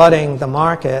flooding the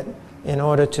market in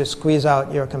order to squeeze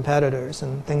out your competitors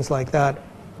and things like that.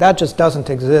 That just doesn't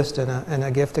exist in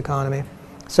a gift economy.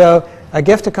 So a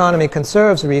gift economy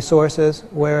conserves resources,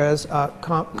 whereas a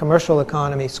commercial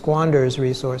economy squanders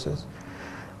resources.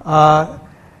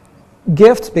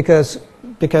 Gifts, because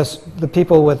the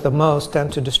people with the most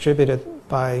tend to distribute it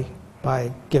by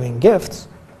giving gifts,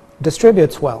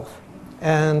 distributes wealth.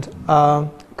 And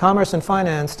commerce and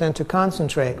finance tend to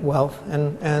concentrate wealth,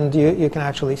 and you can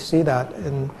actually see that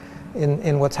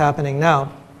in what's happening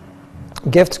now.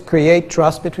 Gifts create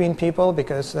trust between people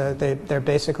because they're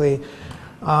basically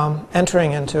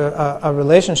entering into a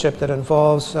relationship that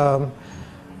involves a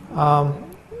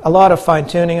lot of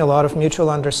fine-tuning, a lot of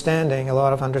mutual understanding, a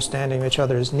lot of understanding each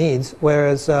other's needs,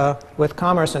 whereas with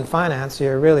commerce and finance,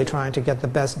 you're really trying to get the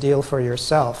best deal for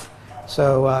yourself.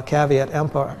 So caveat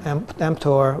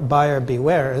emptor, buyer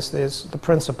beware is the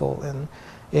principle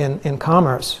in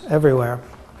commerce everywhere.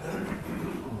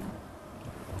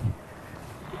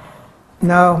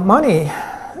 Now, money,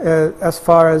 as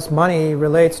far as money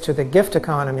relates to the gift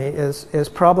economy, is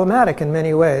problematic in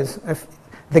many ways. If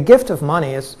the gift of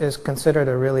money is considered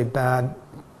a really bad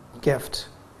gift.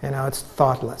 You know, it's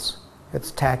thoughtless.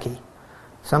 It's tacky.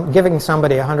 Giving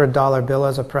somebody a $100 bill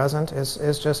as a present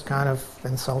is just kind of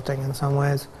insulting in some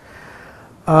ways.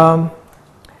 Now,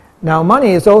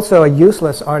 money is also a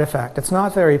useless artifact. It's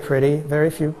not very pretty.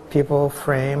 Very few people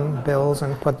frame bills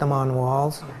and put them on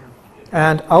walls.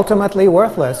 And ultimately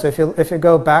worthless. If you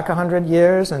go back 100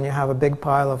 years and you have a big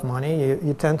pile of money,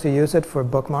 you tend to use it for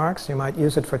bookmarks. You might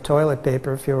use it for toilet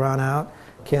paper if you run out,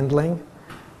 kindling,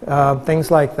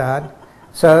 things like that.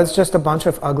 So it's just a bunch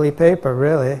of ugly paper,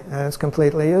 really, and it's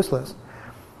completely useless.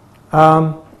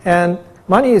 And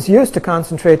money is used to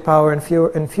concentrate power in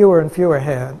fewer and fewer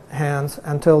hands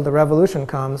until the revolution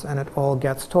comes and it all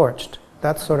gets torched.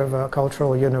 That's sort of a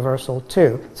cultural universal,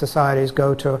 too. Societies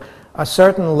go to a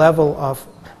certain level of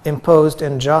imposed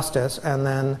injustice, and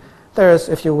then there's,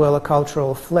 if you will, a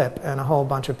cultural flip, and a whole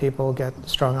bunch of people get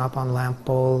strung up on lamp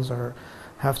poles or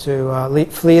have to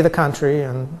flee the country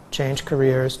and change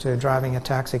careers to driving a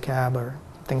taxi cab or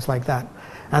things like that.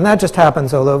 And that just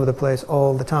happens all over the place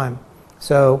all the time.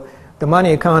 So the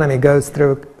money economy goes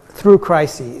through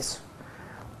crises.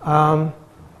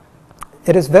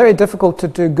 It is very difficult to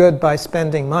do good by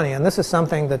spending money, and this is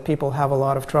something that people have a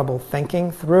lot of trouble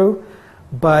thinking through,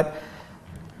 but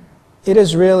it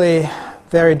is really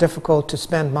very difficult to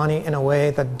spend money in a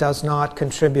way that does not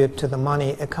contribute to the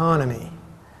money economy,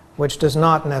 which does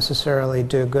not necessarily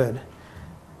do good.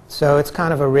 So it's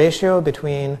kind of a ratio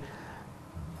between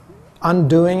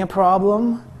undoing a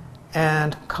problem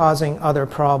and causing other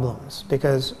problems,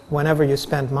 because whenever you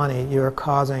spend money, you're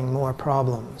causing more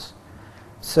problems.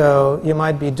 So you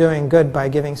might be doing good by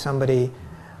giving somebody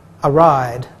a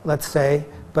ride, let's say,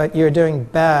 but you're doing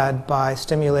bad by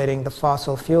stimulating the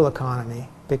fossil fuel economy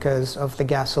because of the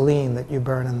gasoline that you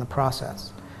burn in the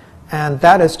process. And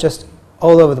that is just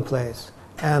all over the place.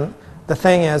 And the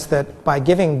thing is that by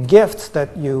giving gifts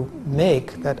that you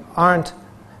make that aren't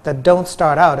that don't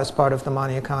start out as part of the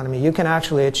money economy, you can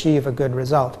actually achieve a good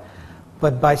result.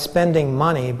 But by spending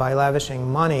money, by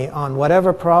lavishing money on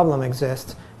whatever problem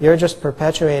exists, you're just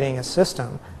perpetuating a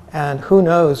system. And who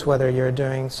knows whether you're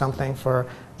doing something for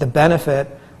the benefit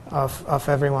of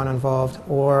everyone involved,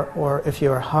 or if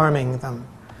you're harming them.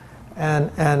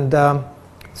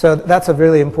 So that's a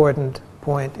really important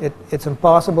point. It's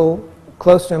impossible,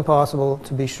 close to impossible,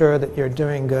 to be sure that you're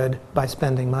doing good by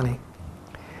spending money.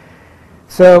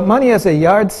 So money as a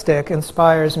yardstick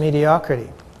inspires mediocrity.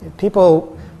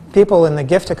 People in the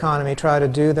gift economy try to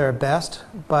do their best,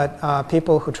 but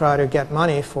people who try to get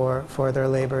money for their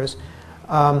labors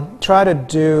try to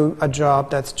do a job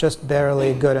that's just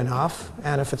barely good enough,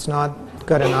 and if it's not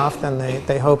good enough, then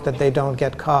they hope that they don't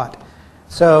get caught.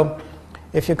 So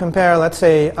if you compare, let's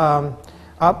say,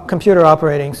 computer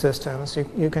operating systems,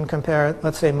 you can compare,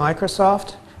 let's say,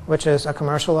 Microsoft, which is a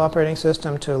commercial operating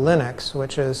system, to Linux,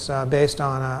 which is based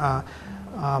on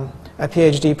a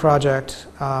PhD project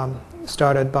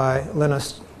started by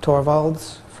Linus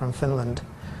Torvalds from Finland.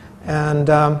 And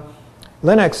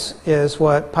Linux is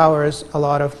what powers a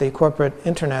lot of the corporate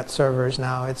internet servers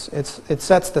now. It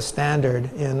sets the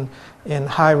standard in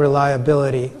high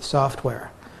reliability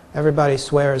software. Everybody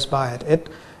swears by it.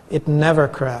 It never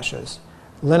crashes.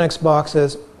 Linux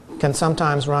boxes can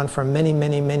sometimes run for many,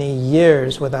 many, many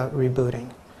years without rebooting.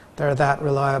 They're that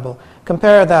reliable.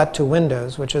 Compare that to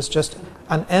Windows, which is just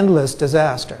an endless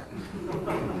disaster.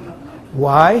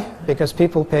 Why? Because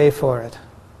people pay for it.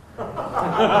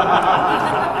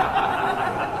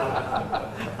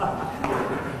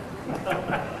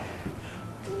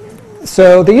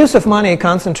 So the use of money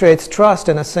concentrates trust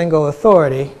in a single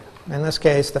authority, in this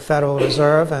case the Federal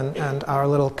Reserve and our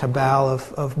little cabal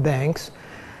of banks.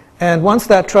 And once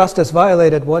that trust is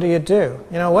violated, what do?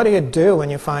 What do you do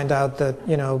when you find out that,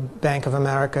 Bank of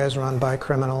America is run by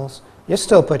criminals? You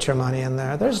still put your money in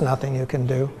there. There's nothing you can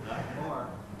do.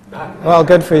 Well,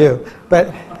 good for you.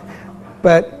 But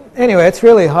anyway, it's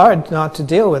really hard not to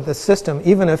deal with the system,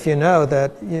 even if you know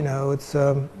that,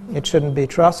 it shouldn't be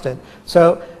trusted.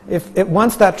 So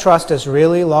once that trust is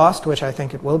really lost, which I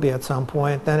think it will be at some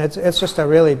point, then it's just a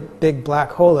really big black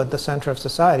hole at the center of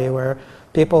society where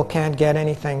people can't get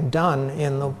anything done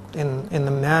in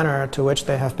the manner to which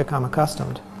they have become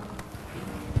accustomed.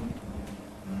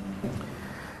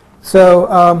 So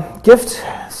gift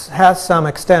has some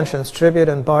extensions, tribute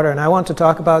and barter, and I want to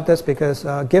talk about this because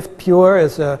gift pure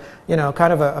is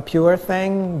kind of a pure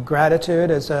thing.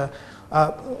 Gratitude is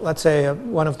let's say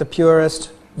one of the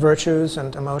purest virtues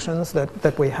and emotions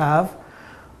that we have,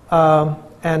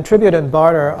 and tribute and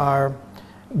barter are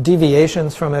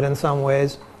deviations from it in some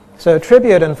ways. So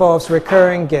tribute involves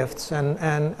recurring gifts and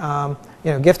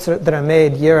gifts that are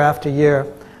made year after year.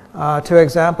 Two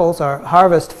examples are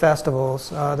harvest festivals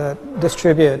that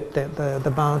distribute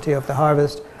the bounty of the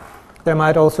harvest. There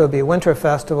might also be winter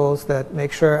festivals that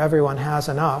make sure everyone has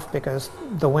enough, because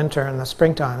the winter and the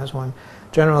springtime is when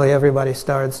generally everybody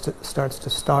starts to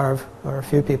starve, or a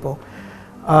few people.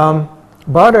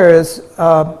 Barter is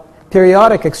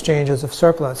periodic exchanges of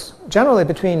surplus, generally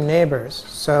between neighbors.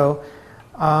 So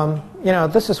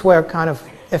this is where kind of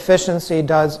efficiency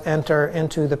does enter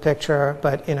into the picture,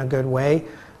 but in a good way.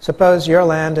 Suppose your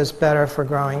land is better for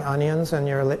growing onions and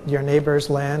your neighbor's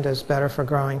land is better for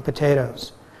growing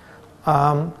potatoes.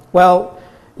 Well,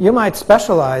 you might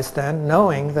specialize then,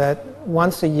 knowing that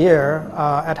once a year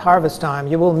at harvest time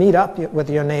you will meet up with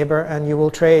your neighbor and you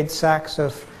will trade sacks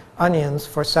of onions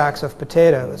for sacks of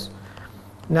potatoes.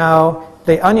 Now,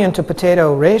 the onion to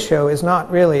potato ratio is not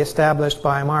really established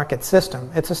by a market system.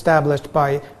 It's established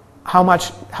by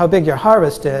how big your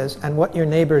harvest is and what your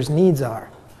neighbor's needs are.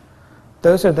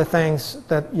 Those are the things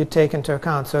that you take into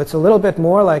account. So it's a little bit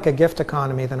more like a gift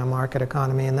economy than a market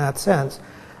economy in that sense.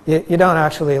 You don't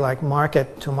actually like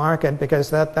market to market,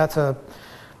 because that's a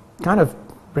kind of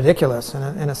ridiculous in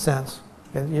a sense.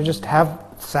 You just have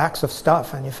sacks of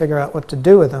stuff and you figure out what to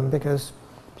do with them because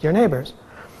you're neighbors.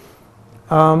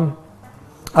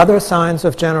 Other signs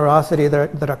of generosity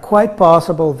that are quite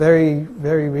possible, very,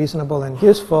 very reasonable and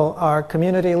useful, are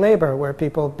community labor, where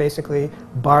people basically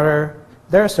barter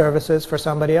their services for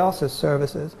somebody else's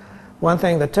services. One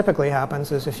thing that typically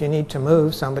happens is if you need to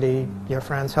move, your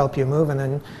friends help you move, and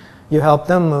then you help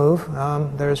them move.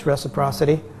 There's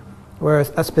reciprocity, where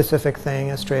a specific thing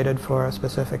is traded for a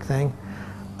specific thing.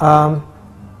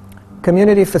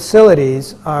 Community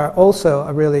facilities are also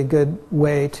a really good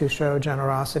way to show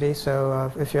generosity.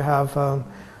 So if you have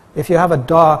a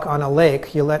dock on a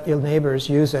lake, you let your neighbors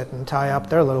use it and tie up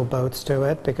their little boats to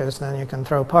it, because then you can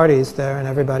throw parties there and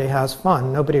everybody has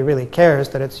fun. Nobody really cares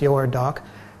that it's your dock,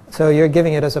 so you're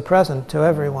giving it as a present to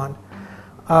everyone.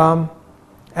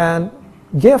 And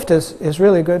gift is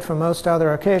really good for most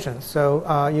other occasions.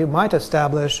 So you might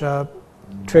establish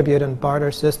tribute and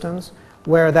barter systems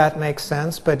where that makes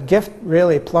sense, but gift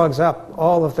really plugs up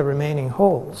all of the remaining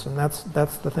holes, and that's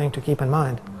the thing to keep in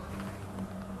mind.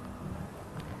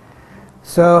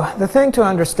 So the thing to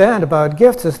understand about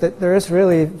gifts is that there is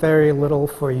really very little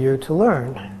for you to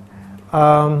learn.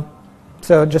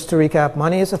 So just to recap,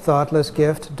 money is a thoughtless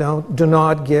gift. Do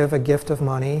not give a gift of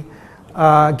money.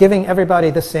 Giving everybody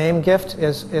the same gift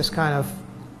is kind of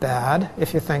bad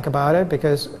if you think about it,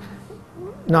 because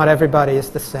not everybody is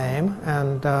the same,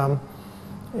 and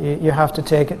you have to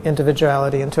take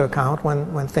individuality into account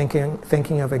when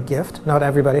thinking of a gift. Not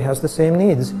everybody has the same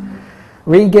needs.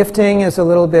 Regifting is a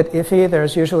little bit iffy.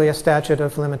 There's usually a statute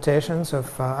of limitations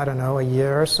of, I don't know, a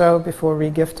year or so before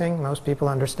regifting. Most people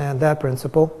understand that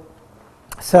principle.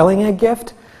 Selling a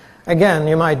gift, again,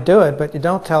 you might do it, but you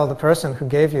don't tell the person who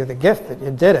gave you the gift that you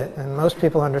did it, and most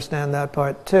people understand that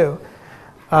part too.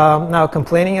 Now,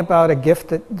 complaining about a gift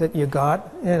that you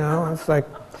got, you know, it's like,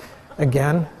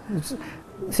 again,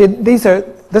 see,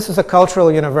 this is a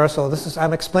cultural universal.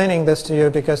 I'm explaining this to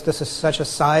you because this is such a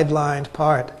sidelined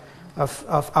part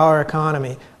of our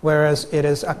economy, whereas it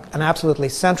is an absolutely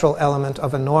central element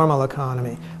of a normal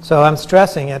economy. So I'm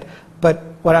stressing it, but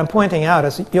what I'm pointing out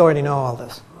is you already know all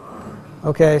this.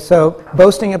 Okay, so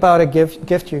boasting about a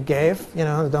gift you gave, you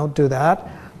know, don't do that.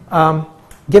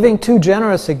 Giving too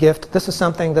generous a gift, this is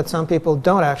something that some people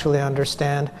don't actually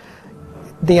understand.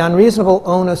 The unreasonable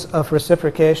onus of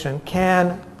reciprocation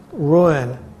can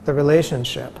ruin the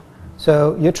relationship.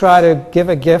 So you try to give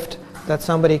a gift that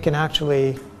somebody can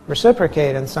actually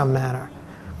reciprocate in some manner.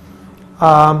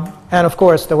 And of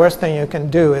course, the worst thing you can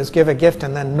do is give a gift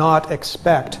and then not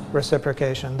expect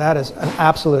reciprocation. That is an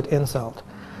absolute insult.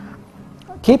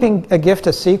 Keeping a gift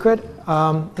a secret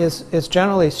is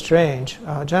generally strange.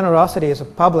 Generosity is a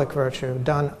public virtue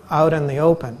done out in the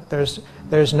open.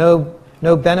 There's no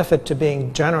benefit to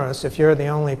being generous if you're the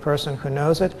only person who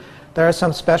knows it. There are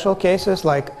some special cases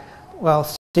like, well,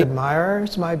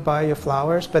 admirers might buy you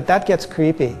flowers, but that gets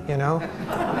creepy, you know.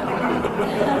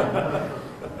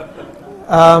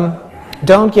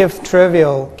 Don't give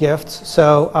trivial gifts.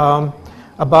 So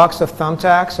a box of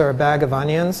thumbtacks or a bag of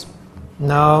onions,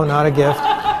 no, not a gift.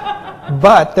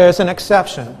 But there's an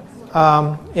exception.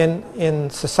 In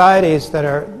societies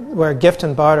where gift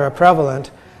and barter are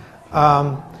prevalent,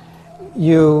 for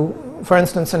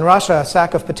instance, in Russia, a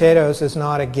sack of potatoes is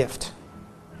not a gift.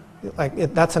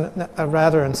 That's a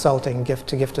rather insulting gift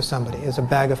to give to somebody, is a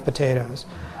bag of potatoes.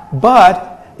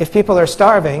 But if people are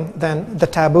starving, then the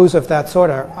taboos of that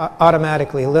sort are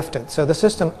automatically lifted. So the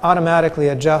system automatically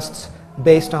adjusts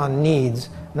based on needs,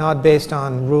 not based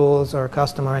on rules or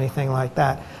custom or anything like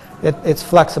that. It's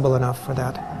flexible enough for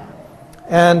that.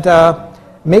 And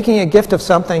making a gift of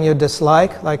something you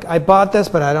dislike, like I bought this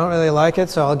but I don't really like it,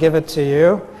 so I'll give it to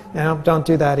you. You know, don't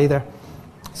do that either.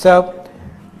 So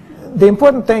the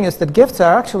important thing is that gifts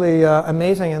are actually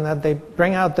amazing in that they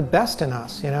bring out the best in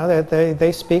us. You know,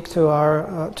 they speak to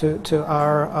our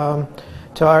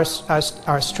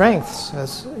strengths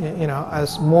as, you know,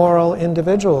 as moral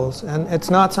individuals, and it's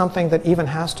not something that even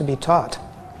has to be taught.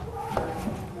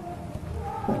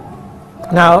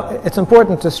 Now, it's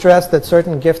important to stress that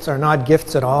certain gifts are not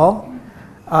gifts at all.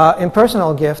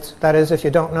 Impersonal gifts, that is, if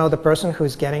you don't know the person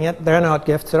who's getting it, they're not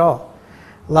gifts at all.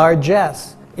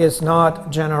 Largesse is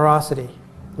not generosity.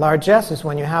 Largesse is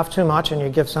when you have too much and you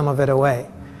give some of it away.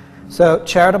 So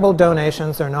charitable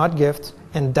donations are not gifts.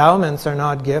 Endowments are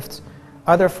not gifts.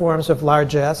 Other forms of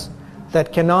largesse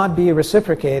that cannot be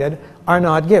reciprocated are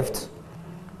not gifts.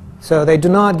 So they do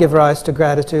not give rise to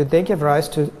gratitude. They give rise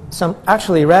to some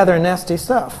actually rather nasty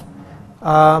stuff.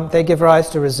 They give rise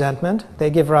to resentment. They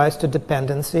give rise to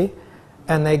dependency.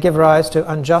 And they give rise to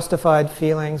unjustified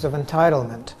feelings of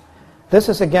entitlement. This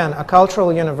is, again, a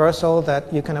cultural universal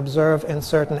that you can observe in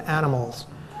certain animals.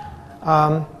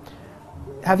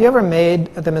 Have you ever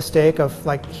made the mistake of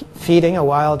like feeding a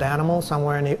wild animal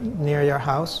somewhere near your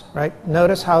house, right?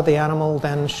 Notice how the animal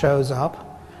then shows up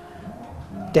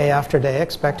day after day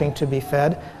expecting to be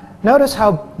fed. Notice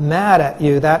how mad at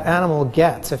you that animal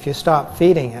gets if you stop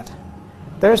feeding it.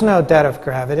 There's no debt of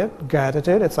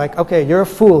gratitude. It's like, okay, you're a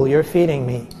fool, you're feeding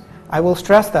me. I will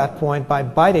stress that point by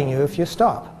biting you if you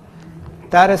stop.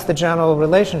 That is the general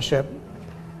relationship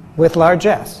with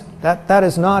largesse. That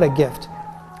is not a gift.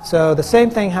 So the same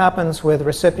thing happens with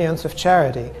recipients of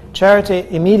charity. Charity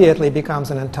immediately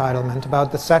becomes an entitlement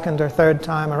about the second or third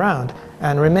time around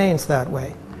and remains that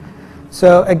way.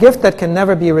 So a gift that can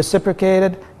never be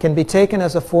reciprocated can be taken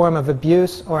as a form of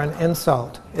abuse or an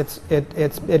insult.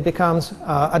 It becomes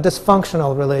a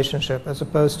dysfunctional relationship as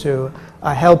opposed to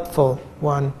a helpful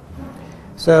one.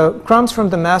 So crumbs from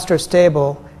the master's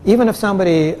table, even if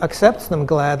somebody accepts them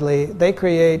gladly, they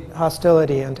create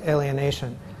hostility and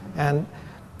alienation. And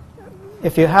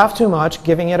if you have too much,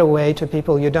 giving it away to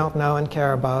people you don't know and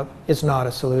care about is not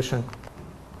a solution.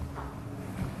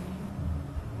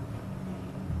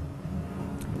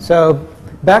 So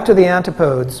back to the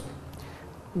Antipodes.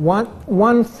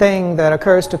 One thing that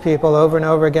occurs to people over and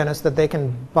over again is that they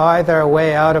can buy their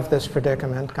way out of this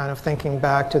predicament, kind of thinking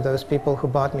back to those people who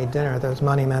bought me dinner, those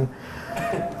money men.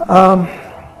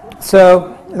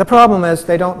 So the problem is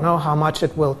they don't know how much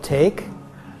it will take.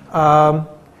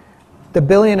 The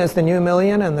billion is the new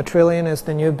million and the trillion is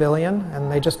the new billion,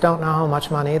 and they just don't know how much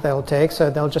money they'll take,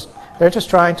 so they're just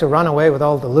trying to run away with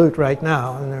all the loot right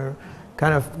now, and they're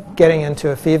kind of getting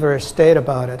into a feverish state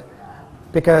about it.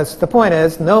 Because the point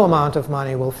is, no amount of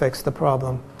money will fix the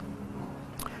problem.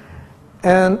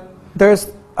 And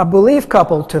there's a belief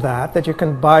coupled to that you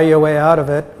can buy your way out of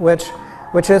it, which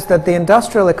is that the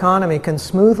industrial economy can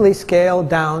smoothly scale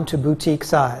down to boutique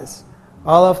size.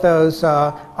 All of those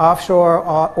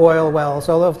offshore oil wells,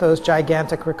 all of those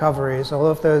gigantic recoveries, all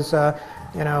of those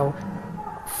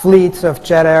fleets of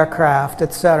jet aircraft,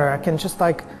 etc., can just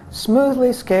like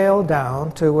smoothly scale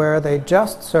down to where they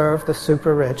just serve the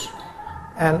super rich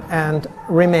and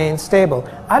remain stable.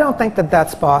 I don't think that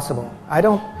that's possible.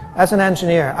 As an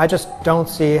engineer, I just don't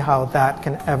see how that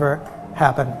can ever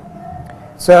happen.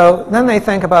 So then they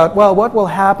think about, well, what will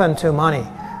happen to money?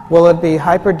 Will it be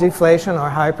hyperdeflation or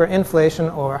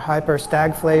hyperinflation or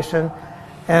hyperstagflation?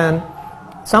 And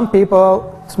some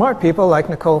people, smart people like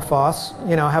Nicole Foss,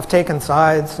 have taken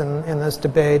sides in this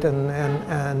debate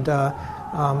and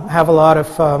have a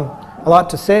lot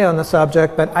to say on the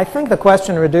subject. But I think the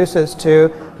question reduces to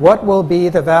what will be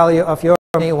the value of your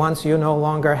money once you no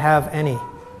longer have any.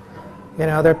 There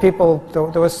are people.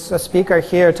 There was a speaker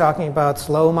here talking about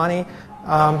slow money.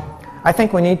 I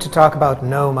think we need to talk about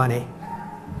no money.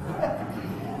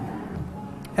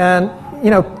 And,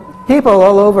 people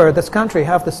all over this country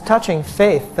have this touching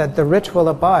faith that the rich will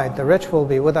abide, the rich will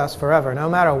be with us forever. No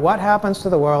matter what happens to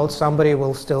the world, somebody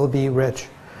will still be rich.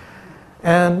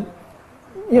 And,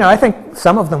 I think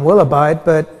some of them will abide,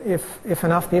 but if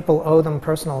enough people owe them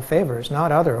personal favors,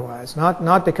 not otherwise,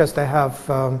 not because they have,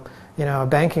 a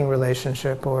banking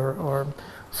relationship or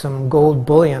some gold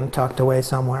bullion tucked away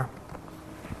somewhere.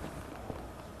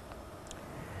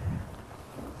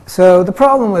 So the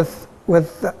problem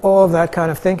with all of that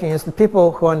kind of thinking is that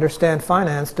people who understand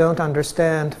finance don't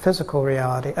understand physical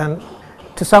reality, and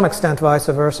to some extent vice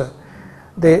versa.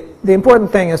 The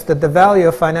important thing is that the value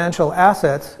of financial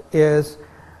assets is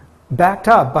backed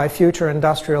up by future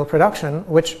industrial production,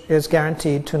 which is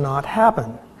guaranteed to not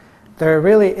happen. There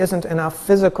really isn't enough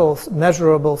physical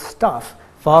measurable stuff,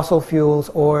 fossil fuels,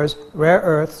 ores, rare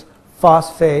earths,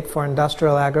 phosphate for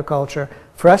industrial agriculture,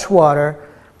 fresh water,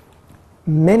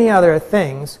 many other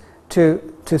things to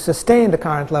sustain the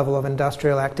current level of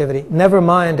industrial activity, never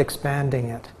mind expanding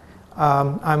it.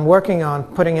 I'm working on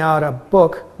putting out a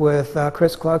book with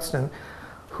Chris Clugston,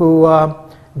 who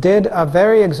did a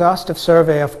very exhaustive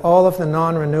survey of all of the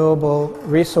non-renewable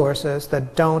resources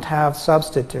that don't have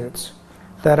substitutes,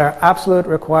 that are absolute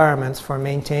requirements for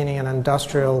maintaining an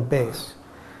industrial base.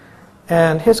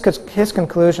 And his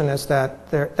conclusion is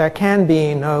that there can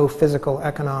be no physical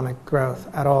economic growth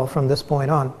at all from this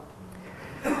point on.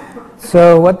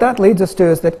 So what that leads us to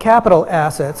is that capital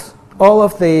assets, all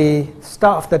of the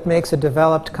stuff that makes a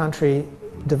developed country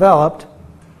developed,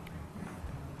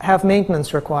 have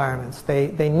maintenance requirements.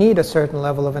 They need a certain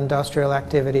level of industrial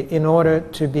activity in order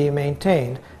to be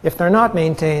maintained. If they're not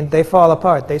maintained, they fall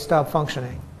apart, they stop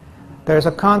functioning. There's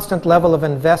a constant level of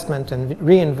investment and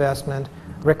reinvestment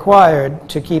required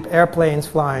to keep airplanes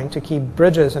flying, to keep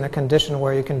bridges in a condition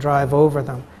where you can drive over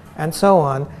them, and so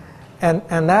on.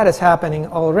 And that is happening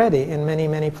already in many,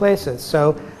 many places.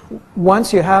 So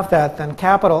once you have that, then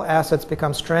capital assets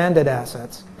become stranded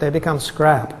assets. They become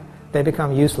scrap. They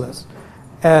become useless.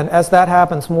 And as that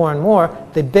happens more and more,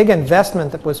 the big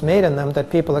investment that was made in them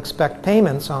that people expect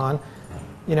payments on,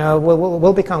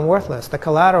 will become worthless. The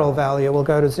collateral value will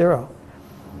go to zero.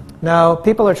 Now,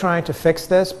 people are trying to fix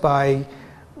this by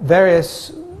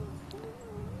various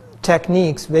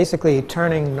techniques, basically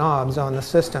turning knobs on the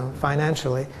system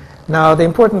financially. Now, the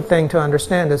important thing to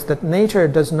understand is that nature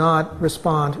does not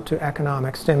respond to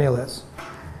economic stimulus.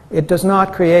 It does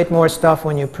not create more stuff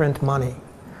when you print money.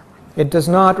 It does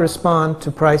not respond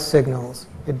to price signals.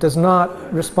 It does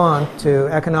not respond to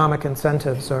economic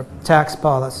incentives or tax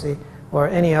policy or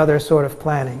any other sort of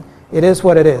planning. It is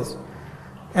what it is.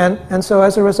 And so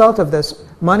as a result of this,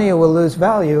 money will lose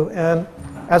value, and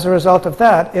as a result of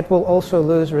that, it will also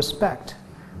lose respect.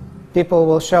 People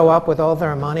will show up with all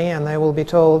their money and they will be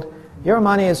told, "Your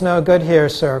money is no good here,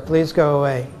 sir. Please go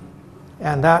away."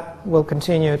 And that will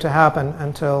continue to happen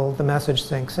until the message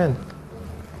sinks in.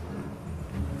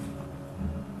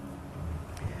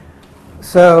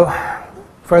 So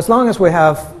for as long as we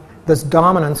have this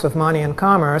dominance of money in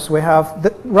commerce, we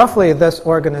have roughly this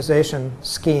organization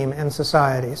scheme in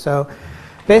society. So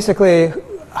basically,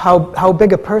 how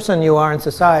big a person you are in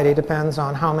society depends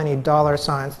on how many dollar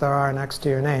signs there are next to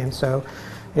your name. So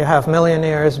you have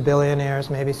millionaires, billionaires,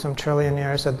 maybe some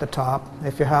trillionaires at the top.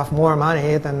 If you have more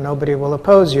money, then nobody will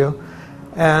oppose you.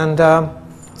 And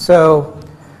so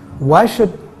why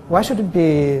should it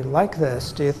be like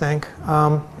this, do you think?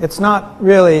 It's not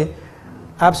really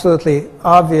absolutely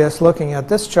obvious looking at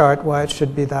this chart why it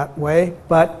should be that way,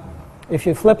 but if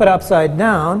you flip it upside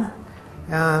down,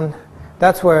 and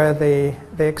that's where the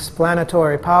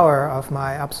explanatory power of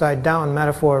my upside down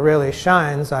metaphor really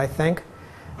shines, I think.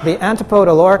 The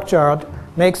antipodal org chart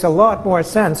makes a lot more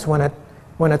sense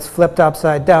when it's flipped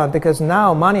upside down, because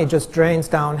now money just drains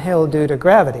downhill due to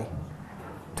gravity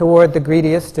toward the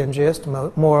greediest, stingiest,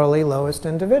 morally lowest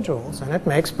individuals, and it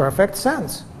makes perfect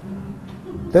sense.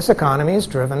 This economy is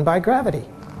driven by gravity.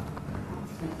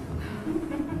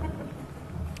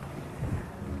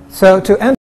 So to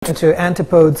enter into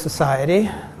antipode society,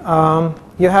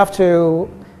 you have to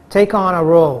take on a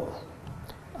role,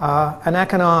 an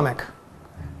economic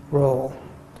role.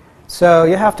 So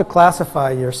you have to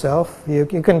classify yourself. You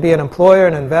can be an employer,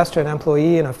 an investor, an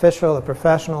employee, an official, a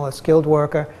professional, a skilled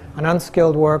worker, an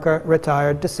unskilled worker,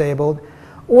 retired, disabled,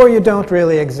 or you don't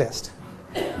really exist.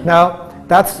 Now,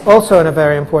 that's also a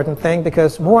very important thing,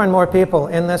 because more and more people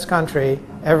in this country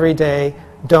every day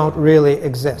don't really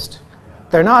exist.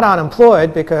 They're not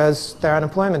unemployed because their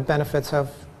unemployment benefits have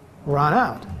run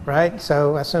out, right?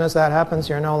 So as soon as that happens,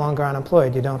 you're no longer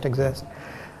unemployed. You don't exist.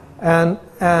 And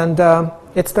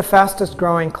it's the fastest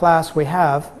growing class we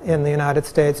have in the United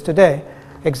States today.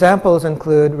 Examples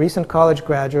include recent college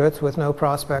graduates with no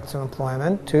prospects of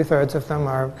employment. 2/3 of them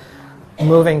are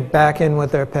moving back in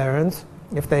with their parents,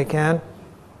 if they can.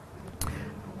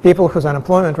 People whose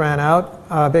unemployment ran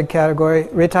out, big category.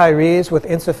 Retirees with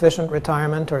insufficient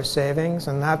retirement or savings,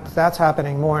 and that's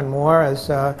happening more and more as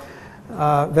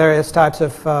various types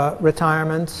of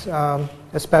retirements,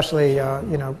 especially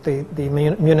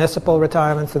the municipal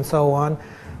retirements and so on,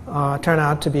 turn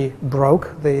out to be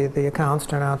broke. The accounts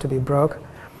turn out to be broke.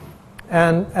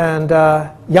 And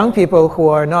young people who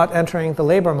are not entering the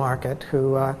labor market,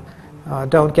 who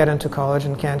don't get into college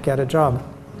and can't get a job.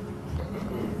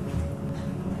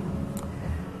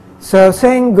 So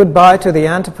saying goodbye to the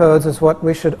antipodes is what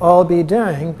we should all be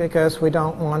doing, because we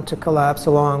don't want to collapse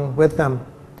along with them.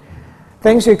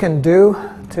 Things you can do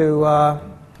to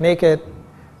make it,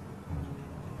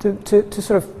 to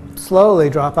sort of slowly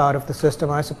drop out of the system,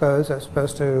 I suppose, as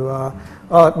opposed to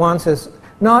all at once, is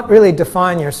not really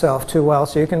define yourself too well.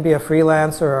 So you can be a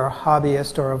freelancer or a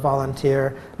hobbyist or a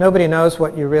volunteer. Nobody knows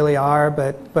what you really are,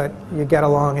 but you get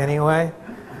along anyway.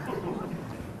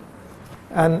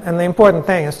 And the important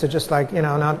thing is to just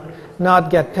not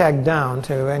get pegged down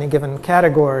to any given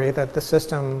category that the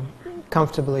system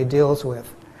comfortably deals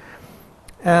with.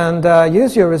 And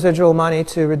use your residual money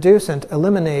to reduce and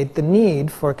eliminate the need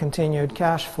for continued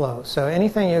cash flow. So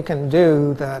anything you can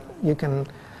do that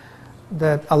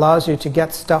allows you to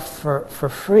get stuff for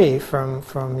free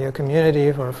from your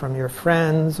community or from your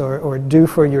friends, or do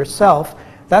for yourself,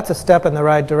 that's a step in the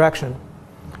right direction.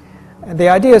 And the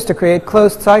idea is to create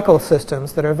closed cycle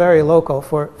systems that are very local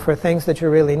for things that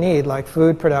you really need, like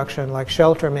food production, like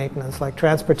shelter maintenance, like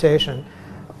transportation.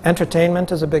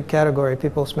 Entertainment is a big category.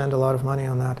 People spend a lot of money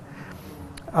on that.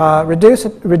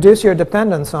 Reduce your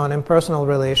dependence on impersonal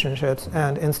relationships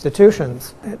and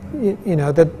institutions.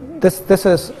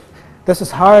 This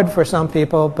is hard for some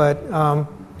people, but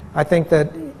I think that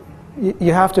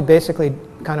you have to basically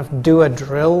kind of do a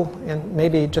drill, and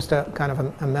maybe just a kind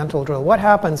of a mental drill. What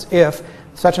happens if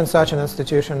such and such an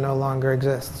institution no longer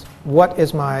exists? What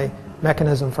is my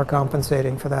mechanism for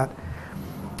compensating for that?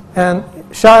 And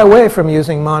shy away from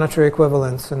using monetary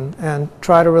equivalents, and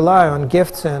try to rely on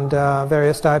gifts and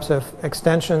various types of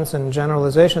extensions and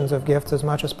generalizations of gifts as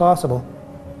much as possible.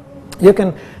 You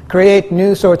can create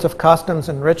new sorts of customs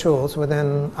and rituals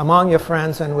among your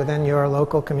friends and within your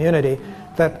local community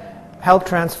that help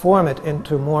transform it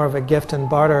into more of a gift and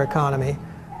barter economy,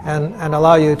 and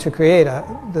allow you to create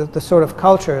the sort of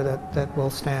culture that will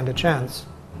stand a chance.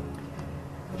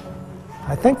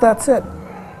 I think that's it.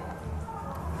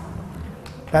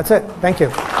 That's it. Thank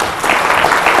you.